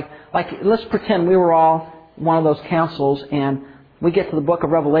up, like let's pretend we were all one of those councils and we get to the book of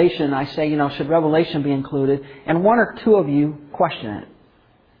Revelation and I say, should Revelation be included? And one or two of you question it.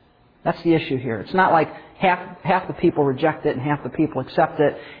 That's the issue here. It's not like half the people reject it and half the people accept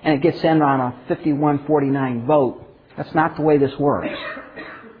it and it gets in on a 51-49 vote. That's not the way this works.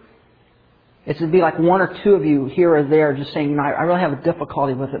 It would be like one or two of you here or there just saying, I really have a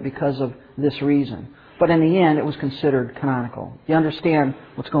difficulty with it because of this reason. But in the end, it was considered canonical. You understand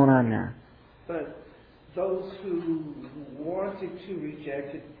what's going on there? But those who wanted to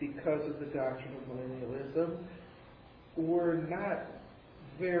reject it because of the doctrine of millennialism were not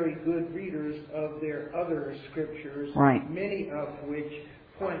very good readers of their other scriptures, right, many of which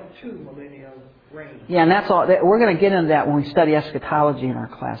point to millennial reign. Yeah, and that's all. We're going to get into that when we study eschatology in our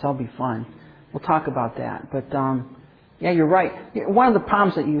class. That'll be fun. We'll talk about that. But yeah, you're right. One of the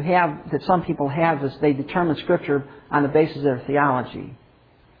problems that you have, that some people have, is they determine Scripture on the basis of their theology.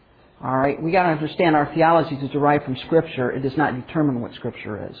 All right? We got to understand our theology is derived from Scripture. It does not determine what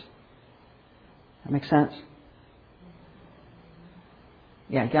Scripture is. That make sense?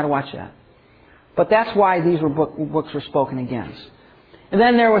 Yeah, you got to watch that. But that's why these were books were spoken against. And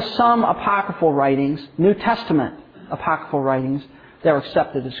then there were some apocryphal writings, New Testament apocryphal writings, that were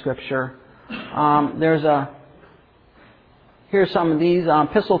accepted as Scripture. Here's some of these.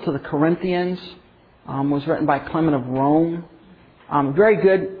 Epistle to the Corinthians was written by Clement of Rome. Very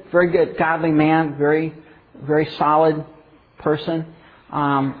good, godly man, very, very solid person.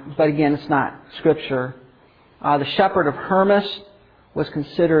 But again, it's not Scripture. The Shepherd of Hermas was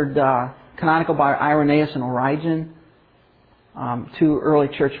considered canonical by Irenaeus and Origen, two early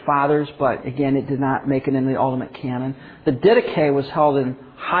church fathers, but again, it did not make it in the ultimate canon. The Didache was held in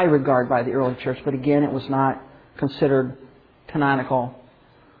high regard by the early church, but again, it was not considered canonical.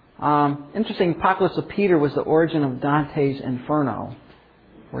 Interesting, Apocalypse of Peter was the origin of Dante's Inferno.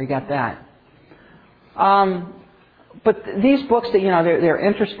 Where you got that? But these books, that they're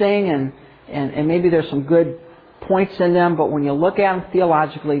interesting and maybe there's some good points in them, but when you look at them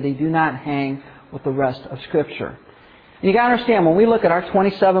theologically, they do not hang with the rest of Scripture. And you got to understand, when we look at our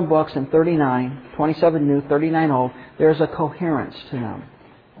 27 books and 27 new, 39 old, there's a coherence to them.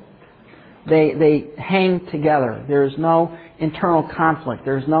 They hang together. There's no internal conflict.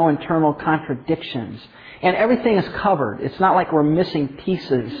 There's no internal contradictions. And everything is covered. It's not like we're missing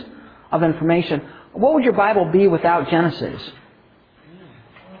pieces of information. What would your Bible be without Genesis?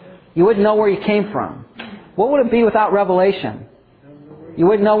 You wouldn't know where you came from. What would it be without Revelation? You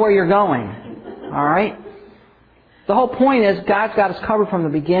wouldn't know where you're going. All right? The whole point is God's got us covered from the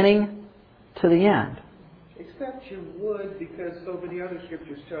beginning to the end. Except you would, because so many other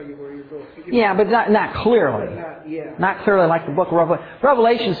scriptures tell you where you're going. Yeah, but not clearly. Not clearly like the book of Revelation.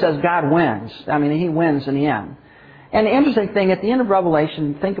 Revelation says God wins. I mean, He wins in the end. And the interesting thing, at the end of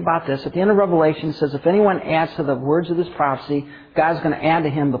Revelation, think about this. At the end of Revelation, it says, if anyone adds to the words of this prophecy, God's going to add to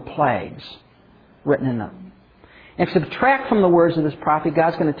him the plagues written in them. And if you subtract from the words of this prophecy,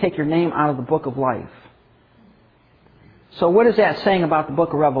 God's going to take your name out of the book of life. So what is that saying about the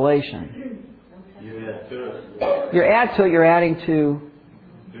book of Revelation? You add to it. You add to it, you're adding to...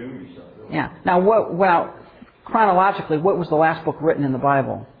 Doom yourself. Yeah. Now, chronologically, what was the last book written in the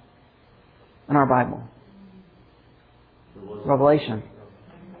Bible? In our Bible? Revelation.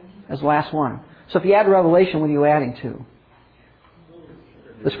 That's the last one. So if you add Revelation, what are you adding to?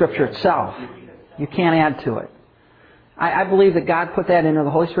 The Scripture itself. You can't add to it. I believe that God put that in there,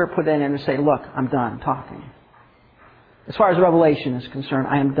 the Holy Spirit put that in there to say, look, I'm done talking. As far as Revelation is concerned,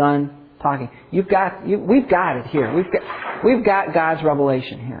 I am done talking. We've got it here. We've got God's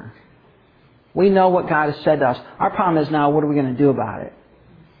revelation here. We know what God has said to us. Our problem is now, what are we going to do about it?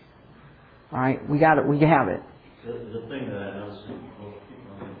 All right, we got it. We have it. The thing that I noticed,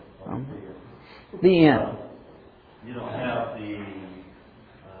 The end. You don't have the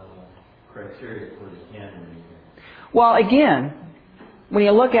criteria for the canon. Well, again, when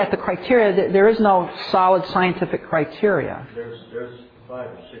you look at the criteria, there is no solid scientific criteria. There's 5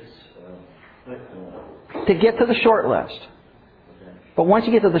 or 6 to get to the short list. Okay. But once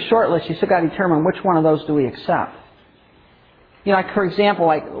you get to the short list, you still got to determine which one of those do we accept. You know, like for example,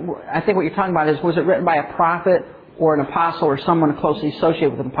 I think what you're talking about is, was it written by a prophet or an apostle or someone closely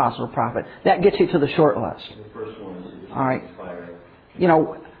associated with an apostle or prophet? That gets you to the short list. The first one is all right. inspired. You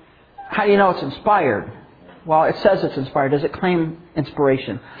know, how do you know it's inspired? Well, it says it's inspired. Does it claim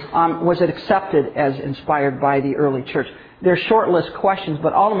inspiration? Was it accepted as inspired by the early church? They're short list questions,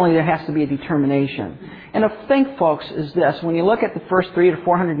 but ultimately there has to be a determination. And the thing, folks, is this. When you look at the first 300 to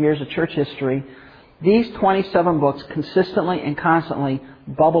 400 years of church history, these 27 books consistently and constantly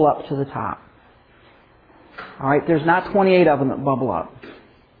bubble up to the top. All right? There's not 28 of them that bubble up.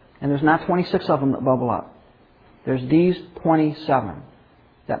 And there's not 26 of them that bubble up. There's these 27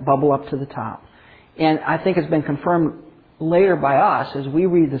 that bubble up to the top. And I think it's been confirmed later by us as we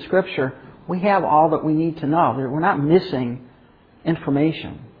read the Scripture, we have all that we need to know. We're not missing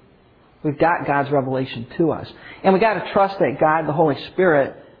information. We've got God's revelation to us. And we've got to trust that God, the Holy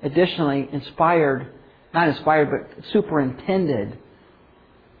Spirit, additionally not inspired, but superintended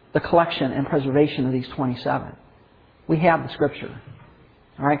the collection and preservation of these 27. We have the Scripture.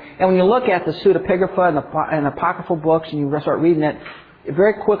 All right? And when you look at the pseudepigrapha and apocryphal books and you start reading it,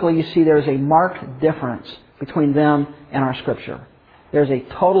 very quickly you see there's a marked difference between them and our Scripture. There's a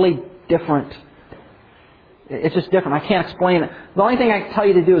totally different... It's just different. I can't explain it. The only thing I can tell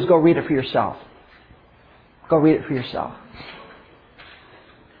you to do is go read it for yourself. Go read it for yourself.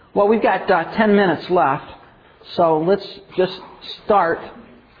 Well, we've got 10 minutes left, so let's just start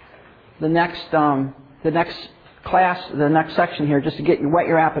the next class, the next section here, just to whet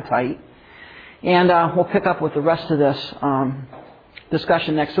your appetite. And we'll pick up with the rest of this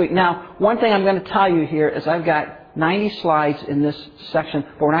discussion next week. Now, one thing I'm going to tell you here is I've got 90 slides in this section,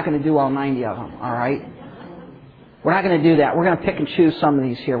 but we're not going to do all 90 of them, all right? We're not going to do that. We're going to pick and choose some of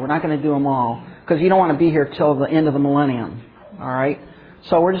these here. We're not going to do them all, because you don't want to be here till the end of the millennium, all right?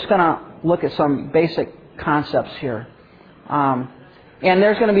 So we're just going to look at some basic concepts here. And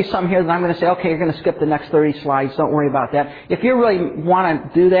there's going to be some here that I'm going to say, okay, you're going to skip the next 30 slides. Don't worry about that. If you really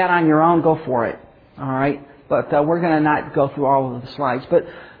want to do that on your own, go for it, all right? But we're going to not go through all of the slides. But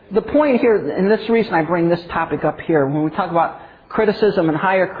the point here, and this is the reason I bring this topic up here, when we talk about criticism and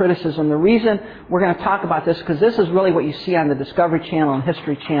higher criticism, the reason we're going to talk about this, because this is really what you see on the Discovery Channel and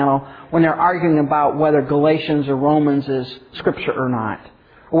History Channel when they're arguing about whether Galatians or Romans is Scripture or not,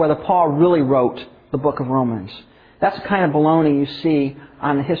 or whether Paul really wrote the book of Romans. That's the kind of baloney you see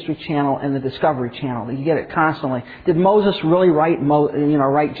on the History Channel and the Discovery Channel. You get it constantly. Did Moses really write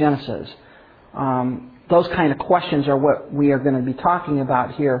Genesis? Those kind of questions are what we are going to be talking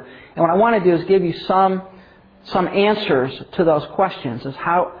about here. And what I want to do is give you some answers to those questions. Is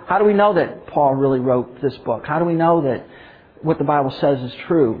how do we know that Paul really wrote this book? How do we know that what the Bible says is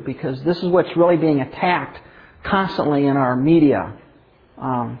true? Because this is what's really being attacked constantly in our media.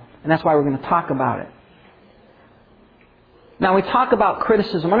 And that's why we're going to talk about it. Now, we talk about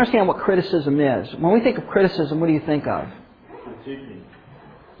criticism. Understand what criticism is. When we think of criticism, what do you think of? Critiquing.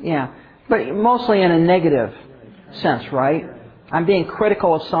 Yeah. But mostly in a negative sense, right? I'm being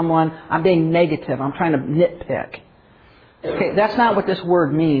critical of someone. I'm being negative. I'm trying to nitpick. Okay, that's not what this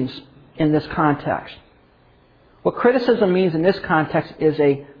word means in this context. What criticism means in this context is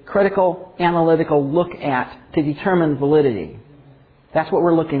a critical, analytical look at to determine validity. That's what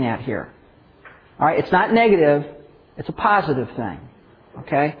we're looking at here. All right, it's not negative. It's a positive thing.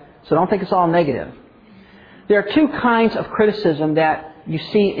 Okay? So don't think it's all negative. There are two kinds of criticism that you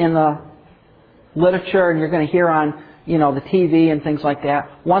see in the literature and you're going to hear on, the TV and things like that.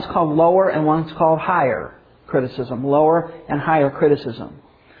 One's called lower and one's called higher criticism. Lower and higher criticism.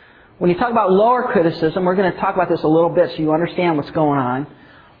 When you talk about lower criticism, we're going to talk about this a little bit so you understand what's going on.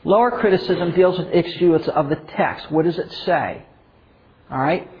 Lower criticism deals with issues of the text. What does it say? All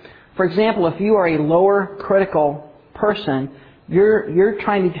right? For example, if you are a lower critical person, you're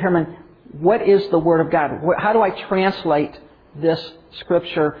trying to determine what is the Word of God. How do I translate this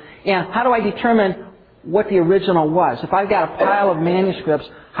Scripture? And how do I determine what the original was? If I've got a pile of manuscripts,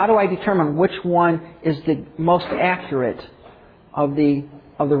 how do I determine which one is the most accurate of the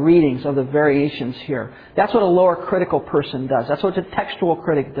readings, of the variations here? That's what a lower critical person does. That's what a textual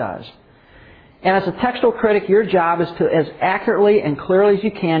critic does. And as a textual critic, your job is to, as accurately and clearly as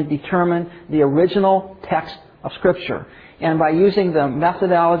you can, determine the original text of Scripture. And by using the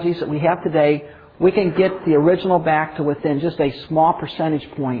methodologies that we have today, we can get the original back to within just a small percentage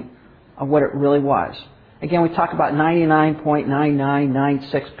point of what it really was. Again, we talk about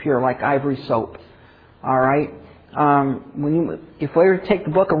 99.9996 pure, like ivory soap. All right? If we were to take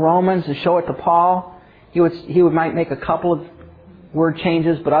the book of Romans and show it to Paul, he might make a couple of word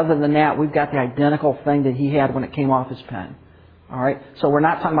changes, but other than that, we've got the identical thing that he had when it came off his pen. All right? So we're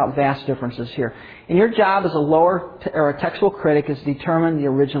not talking about vast differences here. And your job as a lower or a textual critic is to determine the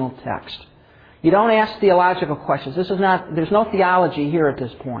original text. You don't ask theological questions. There's no theology here at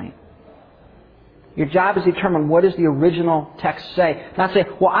this point. Your job is to determine what does the original text say. Not say,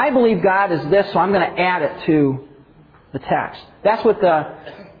 well, I believe God is this, so I'm going to add it to the text. That's what the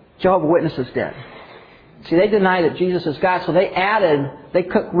Jehovah's Witnesses did. See, they deny that Jesus is God, so they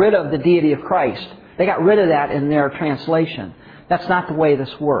took rid of the deity of Christ. They got rid of that in their translation. That's not the way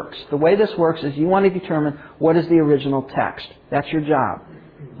this works. The way this works is you want to determine what is the original text. That's your job.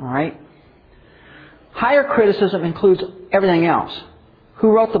 All right? Higher criticism includes everything else.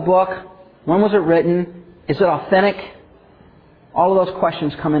 Who wrote the book? When was it written? Is it authentic? All of those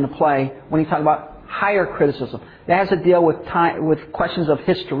questions come into play when you talk about higher criticism. That has to deal with questions of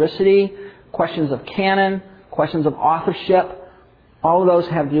historicity, questions of canon, questions of authorship. All of those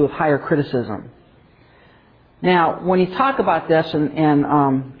have to do with higher criticism. Now, when you talk about this, and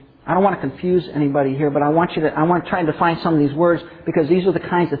I don't want to confuse anybody here, but I want to try and define some of these words because these are the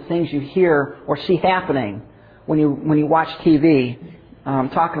kinds of things you hear or see happening when you watch TV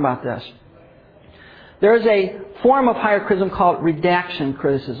talking about this. There is a form of higher criticism called redaction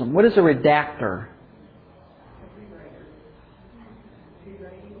criticism. What is a redactor?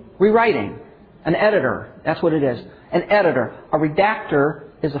 Rewriting. An editor. That's what it is. An editor. A redactor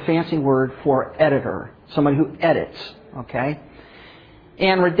is a fancy word for editor. Somebody who edits. Okay?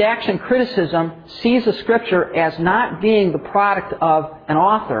 And redaction criticism sees the Scripture as not being the product of an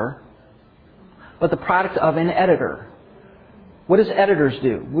author, but the product of an editor. What does editors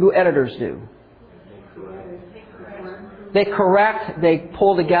do? What do editors do? They correct, they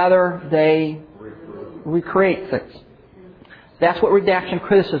pull together, they recreate things. That's what redaction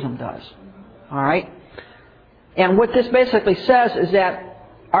criticism does. All right? And what this basically says is that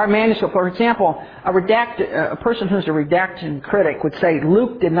our manuscript, for example, a person who's a redaction critic would say,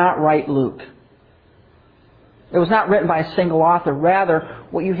 Luke did not write Luke. It was not written by a single author. Rather,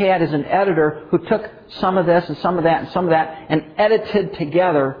 what you had is an editor who took some of this and some of that and some of that and edited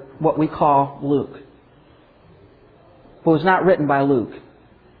together what we call Luke. But it was not written by Luke.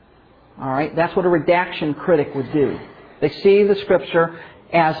 All right? That's what a redaction critic would do. They see the Scripture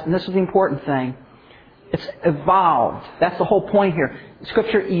as, and this is the important thing, it's evolved. That's the whole point here.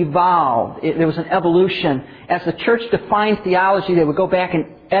 Scripture evolved. There was an evolution. As the church defined theology, they would go back and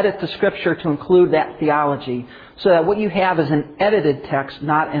edit the Scripture to include that theology. So that what you have is an edited text,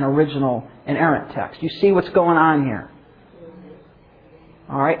 not an original, inerrant text. You see what's going on here.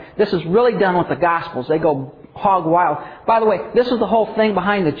 All right? This is really done with the Gospels. They go hog wild. By the way, this is the whole thing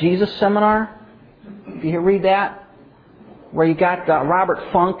behind the Jesus Seminar. If you read that, where you got Robert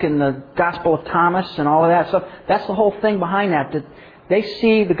Funk and the Gospel of Thomas and all of that stuff. That's the whole thing behind that. That they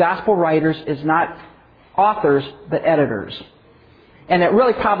see the Gospel writers as not authors, but editors. And it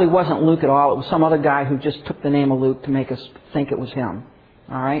really probably wasn't Luke at all. It was some other guy who just took the name of Luke to make us think it was him.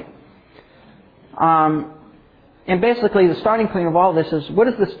 All right? And basically, the starting point of all this is, what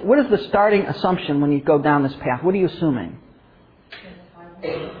is the starting assumption when you go down this path? What are you assuming?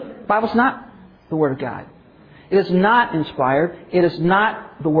 The Bible's not the Word of God. It is not inspired. It is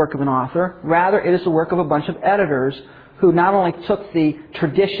not the work of an author. Rather, it is the work of a bunch of editors who not only took the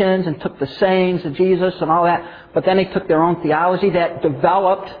traditions and took the sayings of Jesus and all that, but then they took their own theology that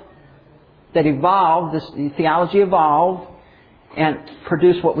developed, that evolved, the theology evolved, and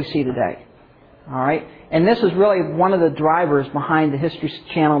produced what we see today. All right? And this is really one of the drivers behind the History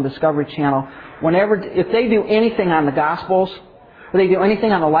Channel, Discovery Channel. If they do anything on the Gospels, or they do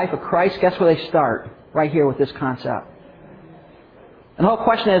anything on the life of Christ, guess where they start? Right here with this concept. And the whole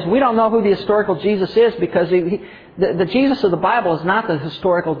question is, we don't know who the historical Jesus is because the Jesus of the Bible is not the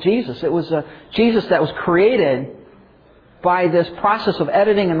historical Jesus. It was a Jesus that was created by this process of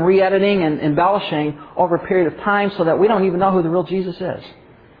editing and re-editing and embellishing over a period of time so that we don't even know who the real Jesus is.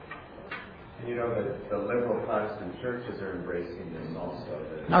 And you know that the liberal Protestant churches are embracing this also.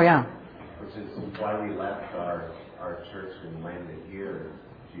 Oh, yeah. Which is why we left our church and landed here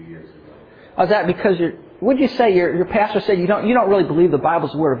a few years ago. Oh, is that because what did you say? Your pastor said you don't really believe the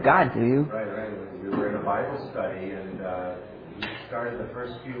Bible's the Word of God, do you? Right. We were in a Bible study, and we started the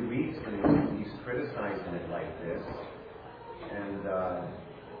first few weeks, and he's criticizing it like this, and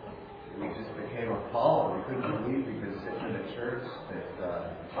we just became appalled. We couldn't believe we could sit in a church that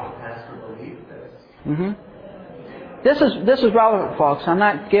the pastor believed this. Mm-hmm. This is relevant, folks. I'm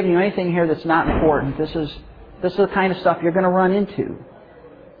not giving you anything here that's not important. This is the kind of stuff you're going to run into.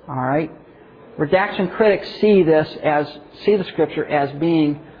 All right. Redaction critics see the Scripture as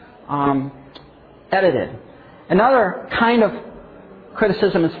being edited. Another kind of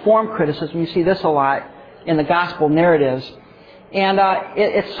criticism is form criticism. You see this a lot in the gospel narratives. And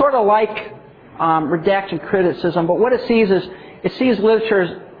it's sort of like redaction criticism, but what it sees is, it sees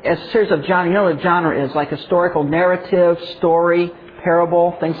literature as a series of genres. You know what a genre is, like historical narrative, story,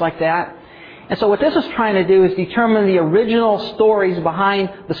 parable, things like that. And so what this is trying to do is determine the original stories behind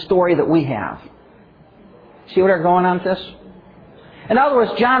the story that we have. See what they're going on with this? In other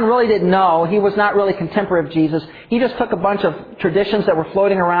words, John really didn't know. He was not really contemporary of Jesus. He just took a bunch of traditions that were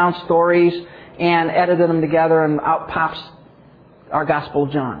floating around, stories, and edited them together, and out pops our Gospel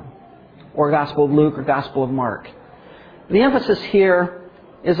of John, or Gospel of Luke, or Gospel of Mark. The emphasis here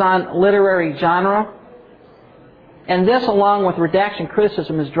is on literary genre, and this, along with redaction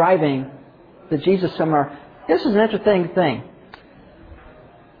criticism, is driving the Jesus seminar. This is an interesting thing.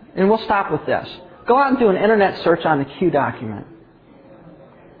 And we'll stop with this. Go out and do an internet search on the Q document.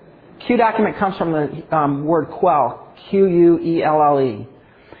 Q document comes from the word quell, Q-U-E-L-L-E.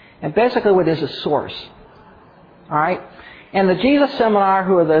 And basically what it is source. All right? And the Jesus Seminar,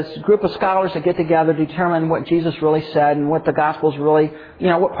 who are this group of scholars that get together to determine what Jesus really said and what the Gospels really,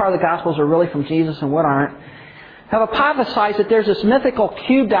 what part of the Gospels are really from Jesus and what aren't, have hypothesized that there's this mythical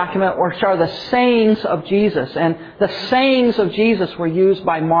Q document which are the sayings of Jesus. And the sayings of Jesus were used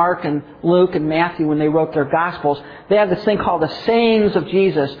by Mark and Luke and Matthew when they wrote their Gospels. They have this thing called the sayings of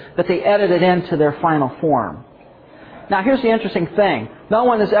Jesus that they edited into their final form. Now here's the interesting thing. No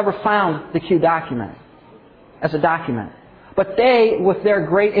one has ever found the Q document as a document. But they, with their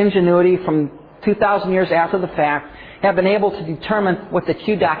great ingenuity from 2,000 years after the fact, have been able to determine what the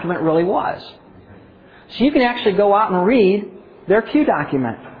Q document really was. So you can actually go out and read their Q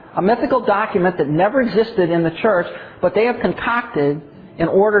document, a mythical document that never existed in the church, but they have concocted in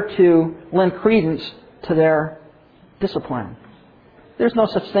order to lend credence to their discipline. There's no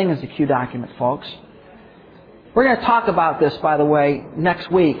such thing as the Q document, folks. We're going to talk about this, by the way, next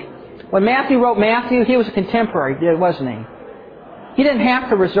week. When Matthew wrote Matthew, he was a contemporary, wasn't he? He didn't have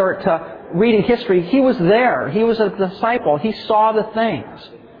to resort to reading history. He was there. He was a disciple. He saw the things.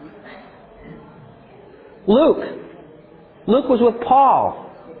 Luke was with Paul.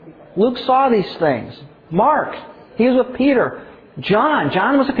 Luke saw these things. Mark, he was with Peter.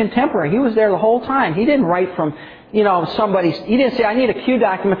 John was a contemporary. He was there the whole time. He didn't write from, he didn't say, I need a Q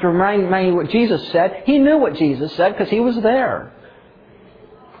document to remind me what Jesus said. He knew what Jesus said because he was there.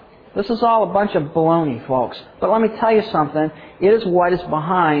 This is all a bunch of baloney, folks. But let me tell you something. It is what is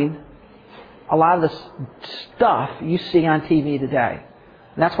behind a lot of the stuff you see on TV today.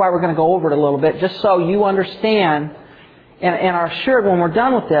 And that's why we're going to go over it a little bit, just so you understand and are assured when we're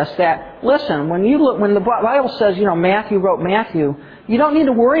done with this that, listen, when the Bible says, Matthew wrote Matthew, you don't need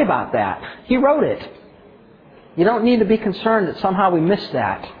to worry about that. He wrote it. You don't need to be concerned that somehow we missed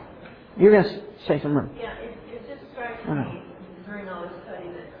that. You're going to say something. Yeah, it just strikes me during all this study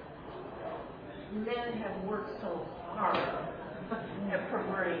that men have worked so hard at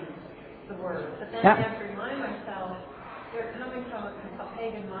perverting the Word. But then I have to remind myself they're coming from a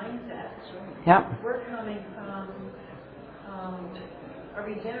pagan mindset. Yep. We're coming from a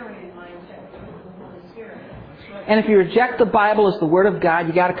regenerated mindset from the Holy Spirit. And if you reject the Bible as the Word of God,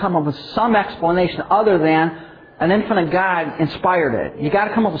 you got to come up with some explanation other than an infinite God inspired it. You got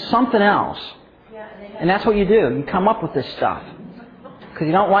to come up with something else. And that's what you do. You come up with this stuff because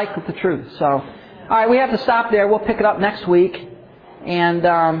you don't like the truth. So, all right, we have to stop there. We'll pick it up next week. And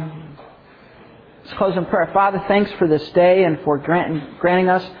let's close in prayer. Father, thanks for this day and for granting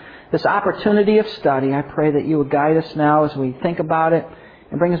us this opportunity of study. I pray that you would guide us now as we think about it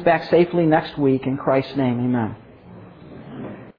and bring us back safely next week. In Christ's name, amen.